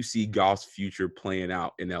how do you see Goff's future playing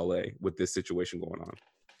out in LA with this situation going on?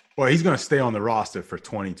 Well, he's going to stay on the roster for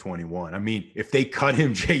 2021. I mean, if they cut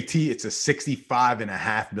him, JT, it's a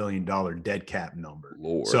 $65.5 million dead cap number.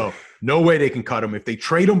 Lord. So no way they can cut him. If they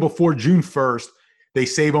trade him before June 1st, they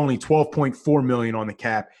save only $12.4 million on the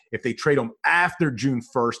cap. If they trade him after June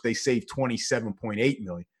 1st, they save $27.8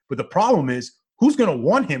 million. But the problem is, who's going to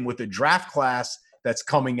want him with the draft class that's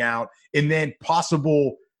coming out and then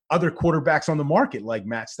possible other quarterbacks on the market like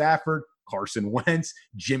Matt Stafford, Carson Wentz,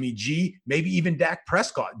 Jimmy G, maybe even Dak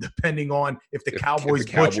Prescott, depending on if the Cowboys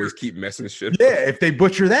keep messing shit up. Yeah, if they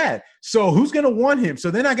butcher that. So who's going to want him? So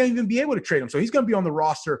they're not going to even be able to trade him. So he's going to be on the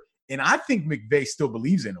roster, and I think McVay still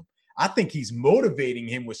believes in him. I think he's motivating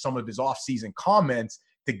him with some of his offseason comments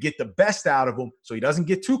to get the best out of him so he doesn't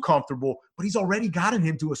get too comfortable, but he's already gotten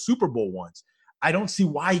him to a Super Bowl once. I don't see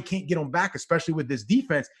why he can't get him back, especially with this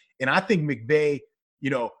defense. And I think McVay,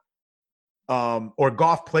 or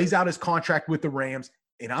Goff plays out his contract with the Rams,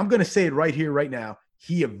 and I'm going to say it right here, right now,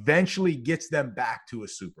 he eventually gets them back to a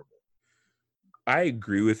Super Bowl. I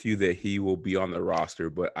agree with you that he will be on the roster,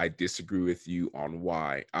 but I disagree with you on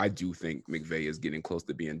why. I do think McVay is getting close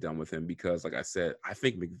to being done with him because, like I said, I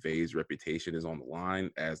think McVay's reputation is on the line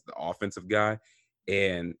as the offensive guy,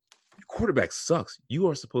 and quarterback sucks. You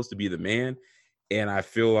are supposed to be the man, and I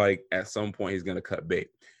feel like at some point he's going to cut bait.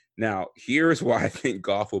 Now, here's why I think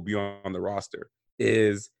Goff will be on the roster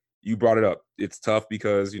is you brought it up. It's tough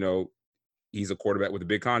because, he's a quarterback with a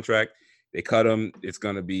big contract. They cut him. It's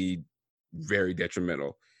going to be very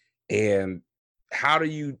detrimental. And how do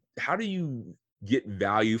you get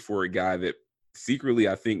value for a guy that secretly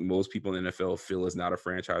I think most people in the NFL feel is not a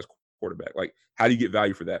franchise quarterback? Like, how do you get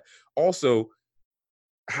value for that? Also,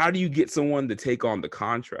 how do you get someone to take on the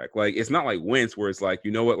contract? Like, it's not like Wentz where it's like,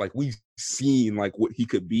 you know what, like we've seen like what he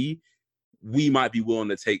could be. We might be willing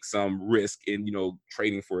to take some risk in,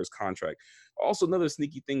 trading for his contract. Also, another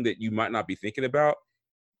sneaky thing that you might not be thinking about,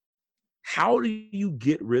 how do you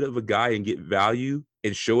get rid of a guy and get value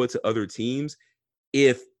and show it to other teams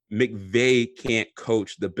if McVay can't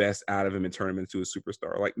coach the best out of him and turn him into a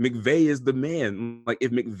superstar? Like, McVay is the man. Like,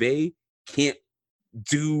 if McVay can't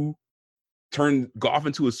turn Goff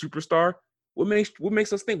into a superstar, what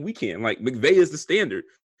makes us think we can? Like, McVay is the standard.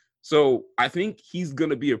 So I think he's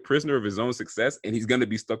going to be a prisoner of his own success, and he's going to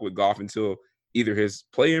be stuck with Goff until either his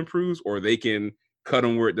play improves or they can cut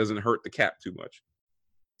him where it doesn't hurt the cap too much.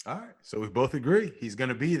 All right. So we both agree he's going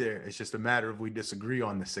to be there. It's just a matter of we disagree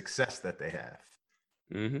on the success that they have.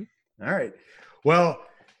 Mm-hmm. All right. Well,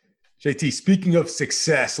 JT, speaking of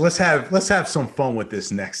success, let's have some fun with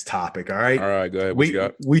this next topic. All right. All right. Go ahead. What you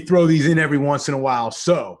got? We throw these in every once in a while.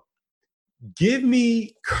 So give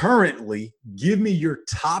me your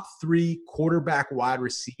top 3 quarterback wide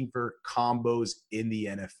receiver combos in the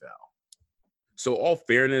NFL. So all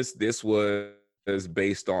fairness, this was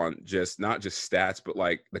based on not just stats, but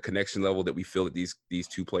like the connection level that we feel that these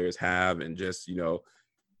two players have, and just,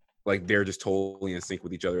 like they're just totally in sync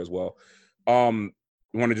with each other as well.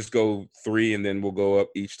 You want to just go 3 and then we'll go up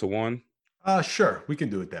each to 1? Sure. We can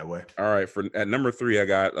do it that way. All right. At number 3, I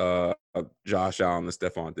got Josh Allen and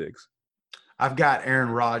Stephon Diggs. I've got Aaron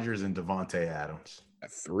Rodgers and Devontae Adams.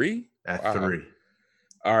 At 3? At 3.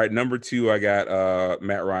 All right. Number 2, I got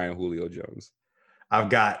Matt Ryan, Julio Jones. I've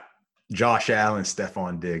got Josh Allen,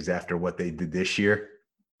 Stephon Diggs, after what they did this year,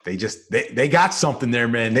 they got something there,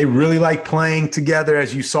 man. They really like playing together,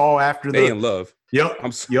 as you saw after they in love.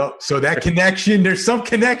 Yep. So that connection, there's some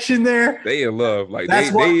connection there. They in love. Like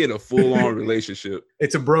they in a full-on relationship.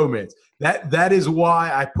 It's a bromance. That is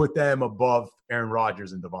why I put them above Aaron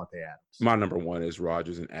Rodgers and Devontae Adams. My number one is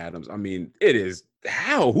Rodgers and Adams. I mean, it is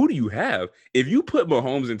how? Who do you have? If you put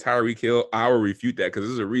Mahomes and Tyreek Hill, I will refute that because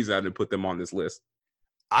there's a reason I didn't put them on this list.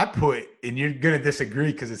 And you're going to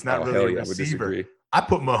disagree because it's not really a receiver. I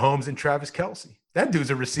put Mahomes and Travis Kelce. That dude's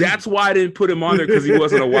a receiver. That's why I didn't put him on there because he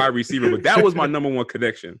wasn't a wide receiver. But that was my number one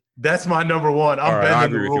connection. That's my number one. I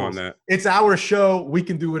agree with you on that. It's our show. We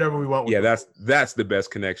can do whatever we want with it. That's the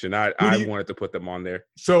best connection. I wanted to put them on there.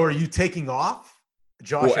 So are you taking off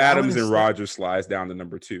Josh Allen? Adams and Rodgers slides down to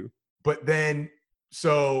number 2. But then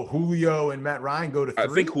so Julio and Matt Ryan go to 3? I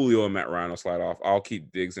think Julio and Matt Ryan will slide off. I'll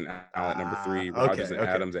keep Diggs and Allen at number 3, Rodgers and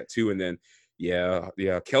Adams at 2, and then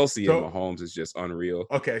Kelce and Mahomes is just unreal.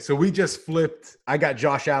 Okay, so we just flipped. I got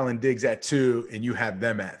Josh Allen, Diggs at 2, and you have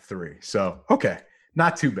them at 3. So, okay,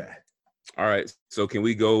 not too bad. All right, so can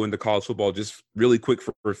we go into college football just really quick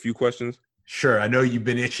for a few questions? Sure, I know you've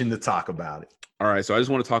been itching to talk about it. All right, so I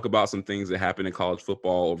just want to talk about some things that happened in college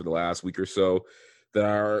football over the last week or so that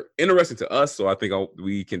are interesting to us, so I think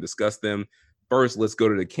we can discuss them. First, let's go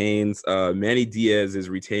to the Canes. Manny Diaz is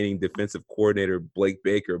retaining defensive coordinator Blake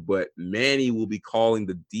Baker, but Manny will be calling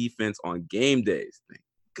the defense on game days. Thank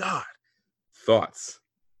God. Thoughts?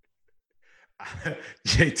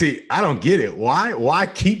 JT, I don't get it. Why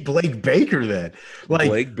keep Blake Baker then? Like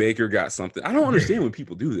Blake Baker got something. I don't understand when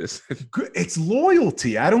people do this. It's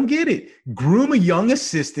loyalty. I don't get it. Groom a young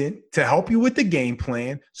assistant to help you with the game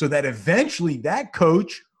plan so that eventually that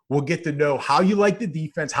coach will get to know how you like the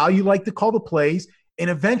defense, how you like to call the plays, and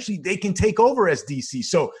eventually they can take over as DC.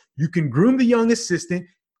 So you can groom the young assistant.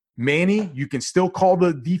 Manny, you can still call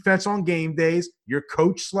the defense on game days. Your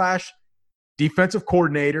coach / defensive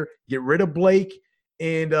coordinator. Get rid of Blake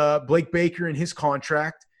and Blake Baker and his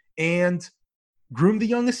contract and groom the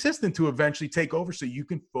young assistant to eventually take over so you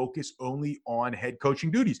can focus only on head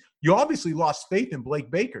coaching duties. You obviously lost faith in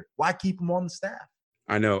Blake Baker. Why keep him on the staff?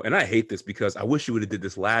 I know, and I hate this because I wish you would have did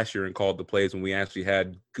this last year and called the plays when we actually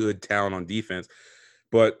had good talent on defense.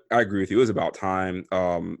 But I agree with you. It was about time.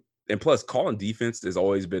 And plus, calling defense has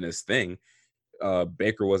always been his thing.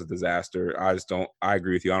 Baker was a disaster. I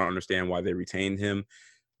agree with you. I don't understand why they retained him.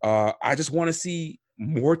 I just want to see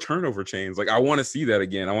more turnover chains. Like, I want to see that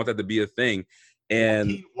again. I want that to be a thing.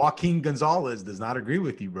 And Joaquin Gonzalez does not agree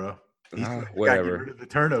with you, bro. Whatever. Get rid of the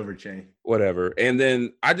turnover chain. Whatever. And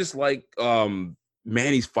then I just like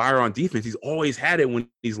Manny's fire on defense. He's always had it when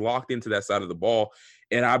he's locked into that side of the ball.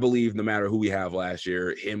 And I believe no matter who we have last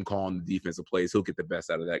year, him calling the defensive plays, he'll get the best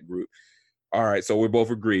out of that group. All right, so we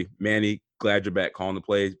both agree. Manny, glad you're back calling the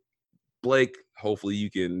plays. Blake, hopefully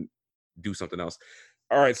you can do something else.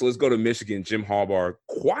 All right, so let's go to Michigan. Jim Harbaugh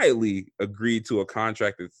quietly agreed to a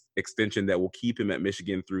contract extension that will keep him at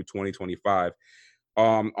Michigan through 2025.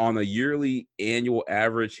 On a yearly annual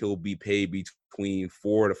average, he'll be paid between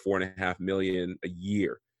 $4 to $4.5 million a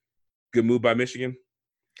year. Good move by Michigan.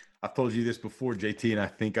 I've told you this before, JT, and I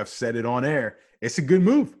think I've said it on air. It's a good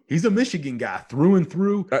move. He's a Michigan guy through and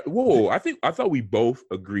through. I thought we both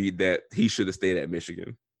agreed that he should have stayed at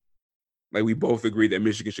Michigan. Like, we both agreed that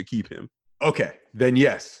Michigan should keep him. Okay, then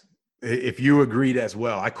yes. If you agreed as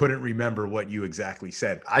well, I couldn't remember what you exactly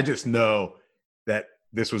said. I just know that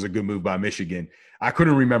this was a good move by Michigan. I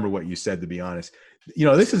couldn't remember what you said, to be honest. You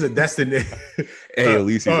know, this is a destiny. Hey, at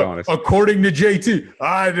least he's honest. According to JT,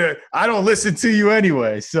 I don't listen to you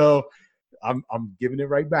anyway, so I'm giving it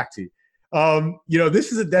right back to you. You know,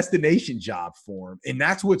 this is a destination job for him, and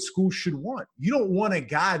that's what schools should want. You don't want a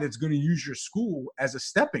guy that's going to use your school as a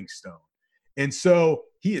stepping stone. And so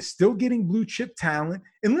he is still getting blue chip talent.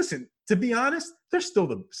 And listen, to be honest, they're still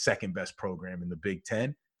the second best program in the Big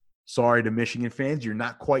Ten. Sorry to Michigan fans, you're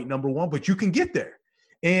not quite number one, but you can get there.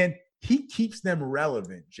 And he keeps them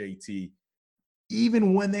relevant, JT,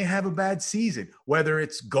 even when they have a bad season, whether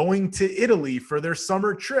it's going to Italy for their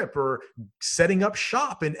summer trip or setting up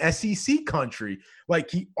shop in SEC country.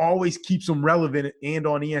 Like, he always keeps them relevant and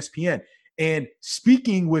on ESPN. And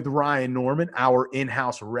speaking with Ryan Norman, our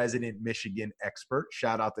in-house resident Michigan expert,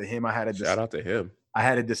 shout out to him. I had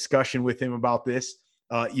a discussion with him about this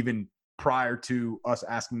even prior to us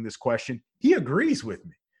asking this question. He agrees with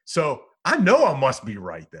me. So I know I must be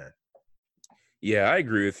right then. Yeah, I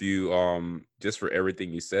agree with you just for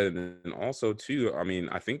everything you said. And also, too, I mean,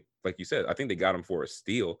 I think, like you said, I think they got him for a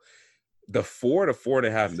steal. The $4 to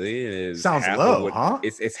 $4.5 million is sounds low, huh?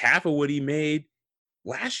 It's half of what he made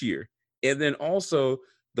last year. And then also,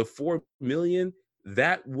 the $4 million,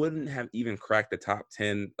 that wouldn't have even cracked the top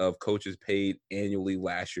 10 of coaches paid annually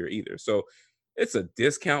last year either. So it's a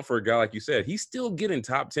discount for a guy like you said. He's still getting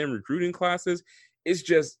top 10 recruiting classes. It's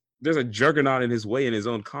just there's a juggernaut in his way in his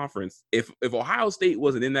own conference. If Ohio State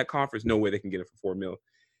wasn't in that conference, no way they can get it for $4 million.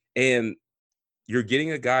 And you're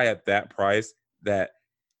getting a guy at that price that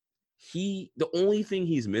the only thing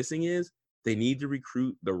he's missing is they need to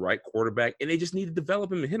recruit the right quarterback, and they just need to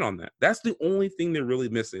develop him and hit on that. That's the only thing they're really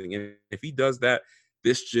missing. And if he does that,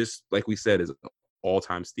 this just, like we said, is an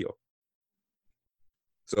all-time steal.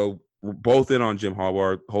 So we're both in on Jim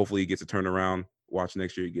Harbaugh. Hopefully he gets a turnaround. Watch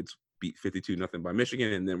next year he gets beat 52-0 by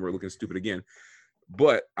Michigan, and then we're looking stupid again.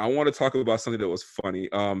 But I want to talk about something that was funny.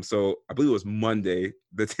 So I believe it was Monday.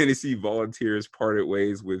 The Tennessee Volunteers parted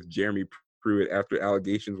ways with Jeremy Pruitt after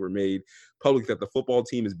allegations were made public that the football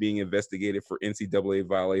team is being investigated for NCAA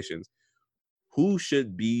violations. Who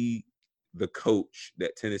should be the coach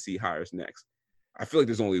that Tennessee hires next? I feel like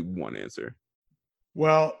there's only one answer.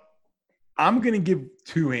 Well, I'm going to give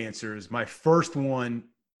two answers. My first one.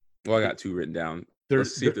 Well, I got two written down.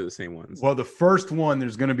 Let's see if they're the same ones. Well, the first one,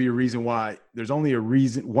 there's going to be a reason why. There's only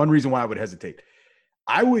one reason why I would hesitate.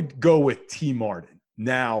 I would go with T. Martin.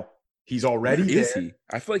 Now, he's already there. Is he?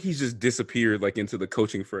 I feel like he's just disappeared like into the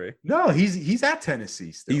coaching fray. No, he's at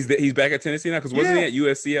Tennessee still. He's back at Tennessee now because wasn't he at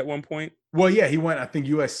USC at one point? Well, yeah, he went, I think,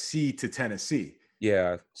 USC to Tennessee.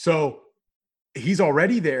 Yeah. So he's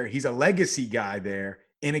already there. He's a legacy guy there.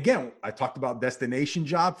 And again, I talked about destination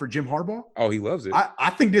job for Jim Harbaugh. Oh, he loves it.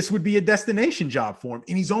 I think this would be a destination job for him.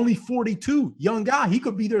 And he's only 42, young guy. He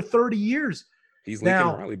could be there 30 years. He's Lincoln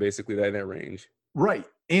Riley, basically, in that range. Right.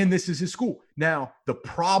 And this is his school. Now, the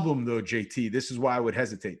problem, though, JT, this is why I would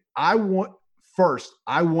hesitate. I want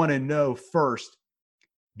to know first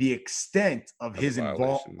the extent of his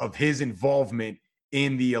involvement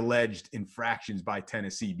in the alleged infractions by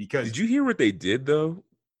Tennessee. Because did you hear what they did, though?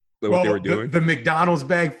 What they were doing? The McDonald's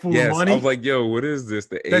bag full of money. I was like, yo, what is this?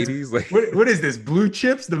 The 80s? Like, what is this? Blue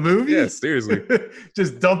Chips, the movie? Yeah, seriously.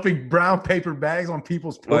 Just dumping brown paper bags on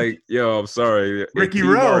people's porch. Like, yo, I'm sorry. Ricky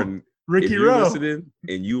Rowe. If you're listening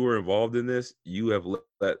and you were involved in this, you have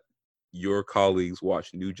let your colleagues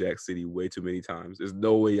watch New Jack City way too many times. There's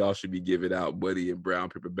no way y'all should be giving out money in brown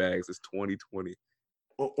paper bags. It's 2020.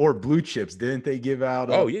 Or Blue Chips. Didn't they give out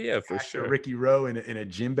for sure. Ricky Rowe in a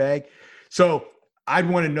gym bag? So I'd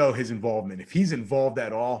want to know his involvement. If he's involved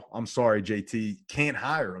at all, I'm sorry, JT, can't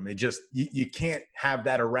hire him. It just you can't have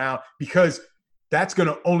that around because that's going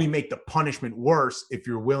to only make the punishment worse if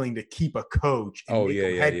you're willing to keep a coach and make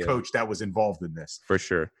a head coach that was involved in this. For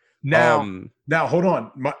sure. Now hold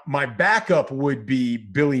on. My backup would be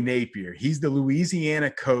Billy Napier. He's the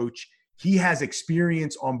Louisiana coach. He has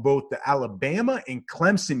experience on both the Alabama and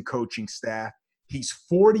Clemson coaching staff. He's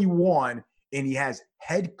 41, and he has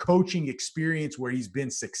head coaching experience where he's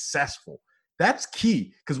been successful. That's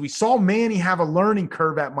key because we saw Manny have a learning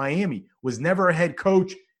curve at Miami, was never a head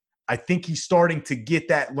coach. I think he's starting to get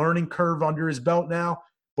that learning curve under his belt now.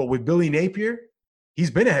 But with Billy Napier,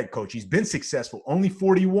 he's been a head coach. He's been successful. Only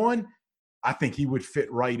 41, I think he would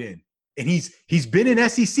fit right in. And he's been in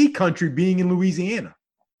SEC country being in Louisiana.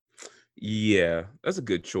 Yeah, that's a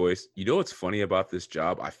good choice. You know what's funny about this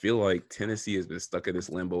job? I feel like Tennessee has been stuck in this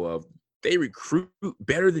limbo of they recruit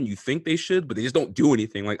better than you think they should, but they just don't do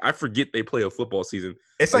anything. Like, I forget they play a football season.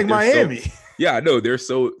 It's like Miami. Yeah, I know. They're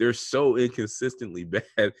so inconsistently bad.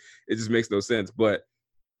 It just makes no sense. But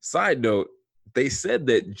side note, they said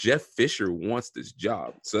that Jeff Fisher wants this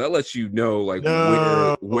job. So that lets you know, like,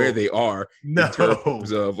 where they are in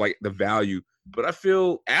terms of, like, the value. But I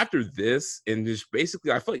feel after this and just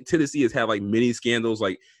basically, I feel like Tennessee has had like many scandals,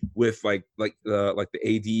 like with like the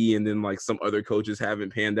AD, and then like some other coaches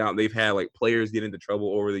haven't panned out. They've had like players get into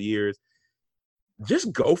trouble over the years.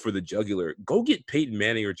 Just go for the jugular. Go get Peyton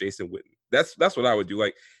Manning or Jason Witten. That's what I would do.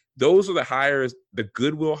 Like, those are the hires, the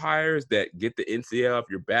goodwill hires that get the NCAA off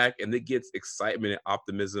your back, and it gets excitement and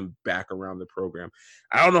optimism back around the program.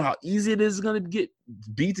 I don't know how easy it is going to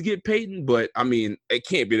get Peyton, but I mean, it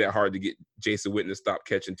can't be that hard to get Jason Witten to stop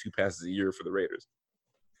catching 2 passes a year for the Raiders.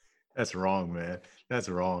 That's wrong, man. That's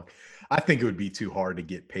wrong. I think it would be too hard to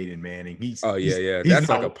get Peyton Manning. He's That's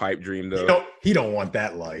like a pipe dream, though. He don't want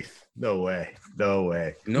that life. No way.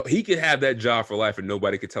 No, he could have that job for life, and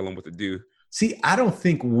nobody could tell him what to do. See, I don't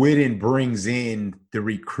think Witten brings in the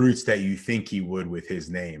recruits that you think he would with his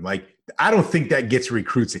name. Like, I don't think that gets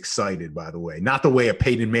recruits excited, by the way. Not the way a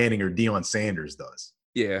Peyton Manning or Deion Sanders does.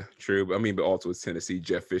 Yeah, true. But also it's Tennessee.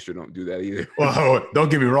 Jeff Fisher don't do that either. Well,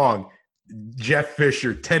 don't get me wrong. Jeff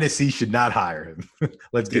Fisher, Tennessee should not hire him.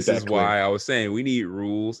 Let's get that clear. This is why I was saying we need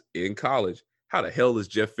rules in college. how the hell is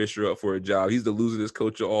Jeff Fisher up for a job? He's the loserest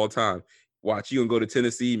coach of all time. Watch, you gonna go to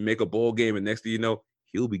Tennessee, make a bowl game, and next thing you know,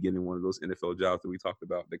 he'll be getting one of those NFL jobs that we talked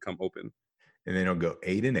about that come open. And then he'll go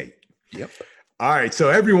 8-8. Yep. All right. So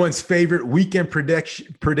everyone's favorite weekend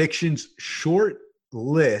predictions short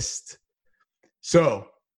list. So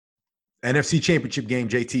NFC Championship game,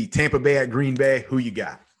 JT, Tampa Bay at Green Bay. Who you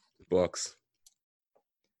got? Bucks.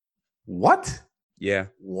 What? Yeah.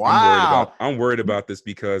 Wow. I'm worried about this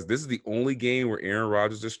because this is the only game where Aaron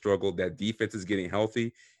Rodgers has struggled. That defense is getting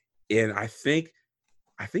healthy. And I think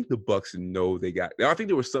the Bucks know they got. I think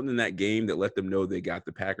there was something in that game that let them know they got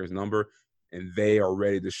the Packers number, and they are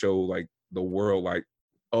ready to show like the world, like,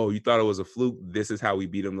 oh, you thought it was a fluke. This is how we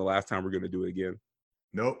beat them the last time. We're going to do it again.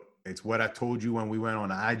 Nope. It's what I told you when we went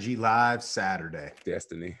on IG Live Saturday.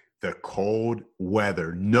 Destiny. The cold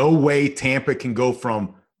weather. No way Tampa can go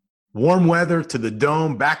from warm weather to the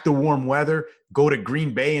dome, back to warm weather, go to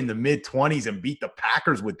Green Bay in the mid-20s and beat the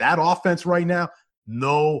Packers with that offense right now.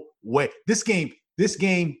 No way. This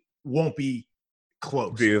game won't be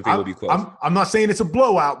close. It'll be close. I'm not saying it's a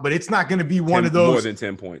blowout, but it's not going to be one of those. More than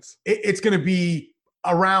 10 points. It's going to be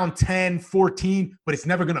around 10, 14, but it's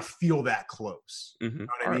never going to feel that close. Mm-hmm. You know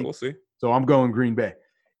what All I mean? right, we'll see. So I'm going Green Bay.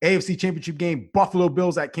 AFC Championship game, Buffalo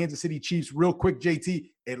Bills at Kansas City Chiefs. Real quick, JT,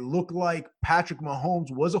 it looked like Patrick Mahomes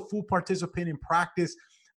was a full participant in practice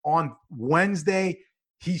on Wednesday.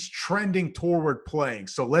 He's trending toward playing.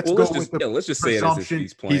 So let's just say it as if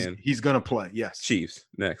he's playing. He's going to play, yes. Chiefs,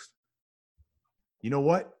 next. You know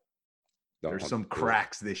what? There's some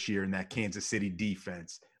cracks this year in that Kansas City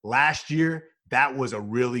defense. Last year, that was a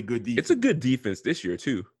really good defense. It's a good defense this year,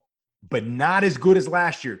 too. But not as good as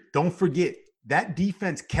last year. Don't forget, that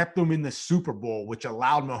defense kept them in the Super Bowl, which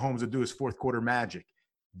allowed Mahomes to do his fourth quarter magic.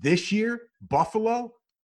 This year, Buffalo,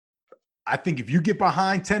 I think if you get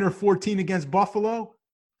behind 10 or 14 against Buffalo,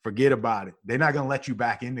 forget about it. They're not going to let you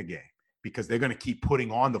back in the game because they're going to keep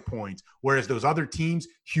putting on the points. Whereas those other teams,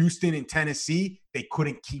 Houston and Tennessee, they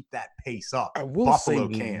couldn't keep that pace up. I will Buffalo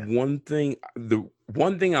say can. The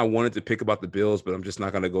one thing I wanted to pick about the Bills, but I'm just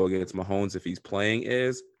not going to go against Mahomes if he's playing,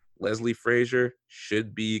 is Leslie Frazier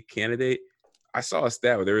should be candidate. I saw a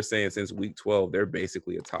stat where they were saying since week 12, they're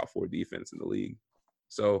basically a top 4 defense in the league.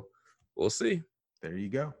 So we'll see. There you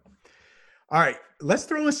go. All right, let's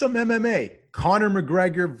throw in some MMA. Conor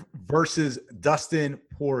McGregor versus Dustin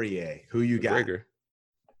Poirier. Who you got? McGregor.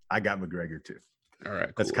 I got McGregor too. All right,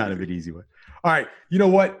 cool. That's kind of an easy one. All right, you know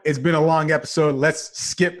what? It's been a long episode. Let's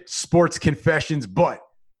skip sports confessions, but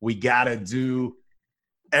we got to do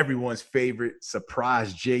everyone's favorite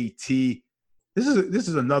surprise JT. This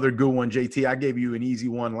is another good one, JT. I gave you an easy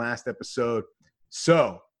one last episode.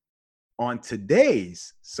 So on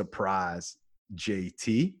today's surprise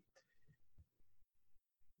JT,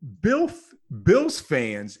 Bills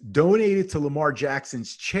fans donated to Lamar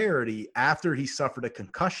Jackson's charity after he suffered a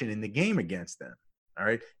concussion in the game against them. All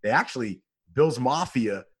right. Bills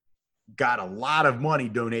Mafia got a lot of money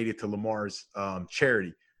donated to Lamar's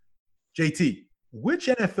charity. JT, which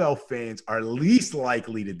NFL fans are least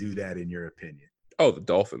likely to do that in your opinion? Oh, the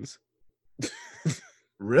Dolphins.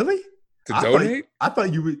 Really? To donate? I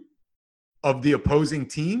thought you would, of the opposing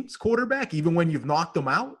team's quarterback, even when you've knocked them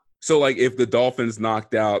out? So, like, if the Dolphins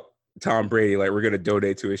knocked out Tom Brady, like, we're going to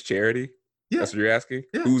donate to his charity? Yeah. That's what you're asking?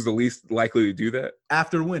 Yeah. Who's the least likely to do that?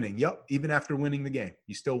 After winning. Yep. Even after winning the game.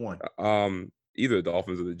 You still won. Either the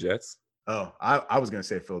Dolphins or the Jets. Oh, I was going to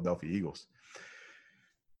say Philadelphia Eagles.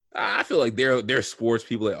 I feel like they're sports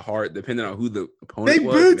people at heart, depending on who the opponent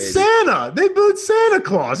was. They booed Santa. They booed Santa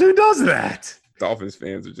Claus. Who does that? Dolphins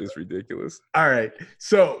fans are just ridiculous. All right.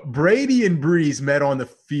 So Brady and Brees met on the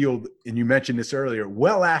field, and you mentioned this earlier,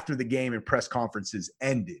 well after the game and press conferences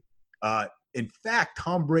ended. In fact,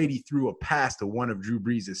 Tom Brady threw a pass to one of Drew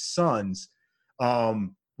Brees' sons,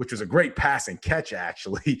 which was a great pass and catch,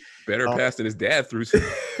 actually. Better pass than his dad threw.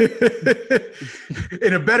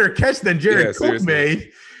 And a better catch than Jared Cook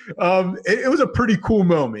made. It was a pretty cool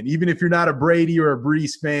moment, even if you're not a Brady or a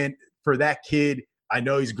Brees fan. For that kid, I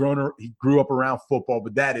know he grew up around football,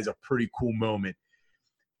 but that is a pretty cool moment.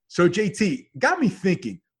 So, JT, got me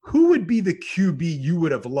thinking, who would be the QB you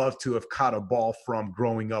would have loved to have caught a ball from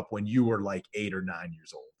growing up when you were like 8 or 9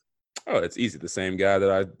 years old? Oh, it's easy. The same guy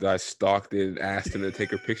that I stalked and asked him to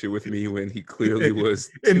take a picture with me when he clearly was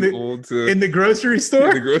old to in the grocery store.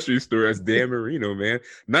 In the grocery store, that's Dan Marino, man.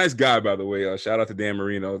 Nice guy, by the way. Shout out to Dan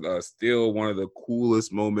Marino. Still one of the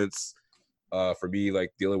coolest moments for me,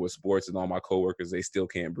 like dealing with sports and all my coworkers. They still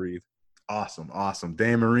can't breathe. Awesome.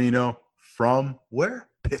 Dan Marino from where?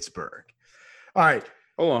 Pittsburgh. All right.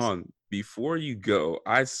 Hold on. Before you go,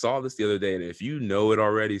 I saw this the other day, and if you know it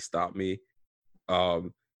already, stop me.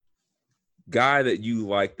 guy that you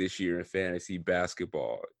like this year in fantasy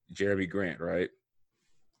basketball, Jeremy Grant, right?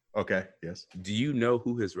 Okay. Yes. Do you know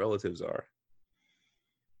who his relatives are?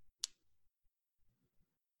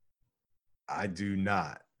 I do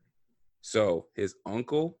not. So his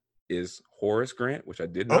uncle is Horace Grant, which I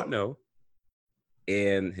did not know.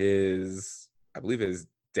 And I believe his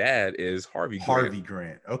dad is Harvey Grant. Harvey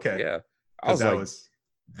Grant. Okay. Yeah. I was like,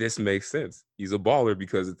 this makes sense. He's a baller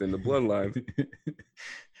because it's in the bloodline.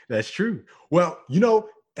 That's true. Well,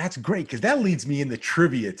 that's great because that leads me into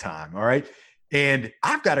trivia time. All right. And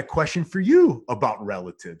I've got a question for you about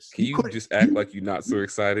relatives. Can you just act like you're not so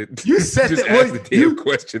excited? You said just that. ask the damn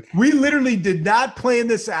question. We literally did not plan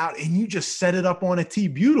this out, and you just set it up on a tee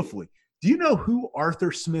beautifully. Do you know who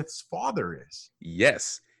Arthur Smith's father is?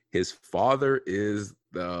 Yes. His father is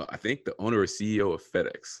I think the owner or CEO of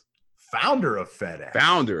FedEx. Founder of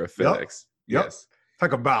FedEx. Yep. Yes.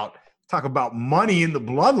 Talk about money in the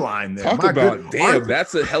bloodline there.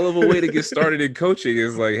 That's a hell of a way to get started in coaching.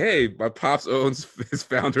 It's like, hey, my pops owns his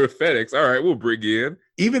founder of FedEx. All right, we'll bring you in.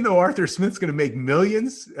 Even though Arthur Smith's going to make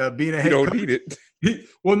millions being a head coach. You don't need it.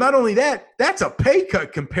 Well, not only that, that's a pay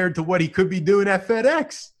cut compared to what he could be doing at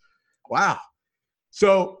FedEx. Wow.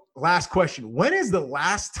 So last question. When is the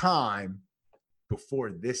last time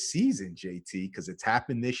before this season, JT, because it's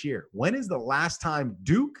happened this year, when is the last time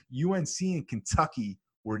Duke, UNC, and Kentucky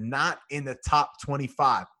were not in the top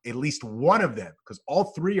 25, at least one of them, because all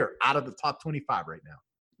three are out of the top 25 right now?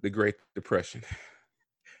 The Great Depression.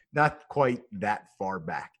 Not quite that far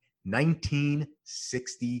back.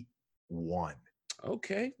 1961.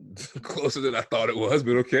 Okay. Closer than I thought it was,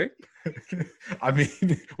 but okay. I mean,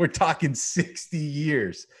 we're talking 60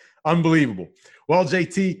 years. Unbelievable. Well,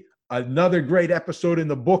 JT, another great episode in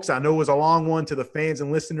the books. I know it was a long one. To the fans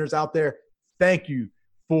and listeners out there, thank you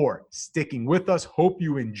for sticking with us. Hope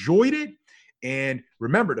you enjoyed it. And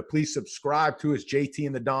remember to please subscribe to us, JT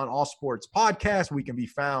and the Don All Sports Podcast. We can be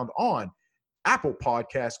found on Apple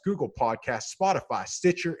Podcasts, Google Podcasts, Spotify,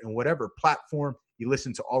 Stitcher, and whatever platform you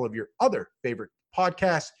listen to all of your other favorite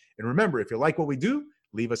podcasts. And remember, if you like what we do,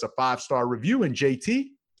 leave us a 5-star review. And JT,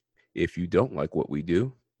 if you don't like what we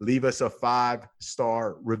do, leave us a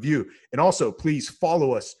 5-star review. And also, please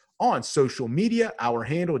follow us on social media. Our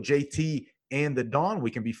handle, JT and the Don.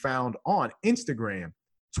 We can be found on Instagram,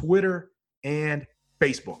 Twitter, and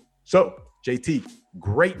Facebook. So, JT,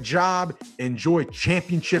 great job. Enjoy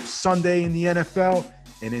Championship Sunday in the NFL.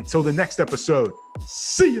 And until the next episode,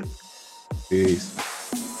 see ya. Peace.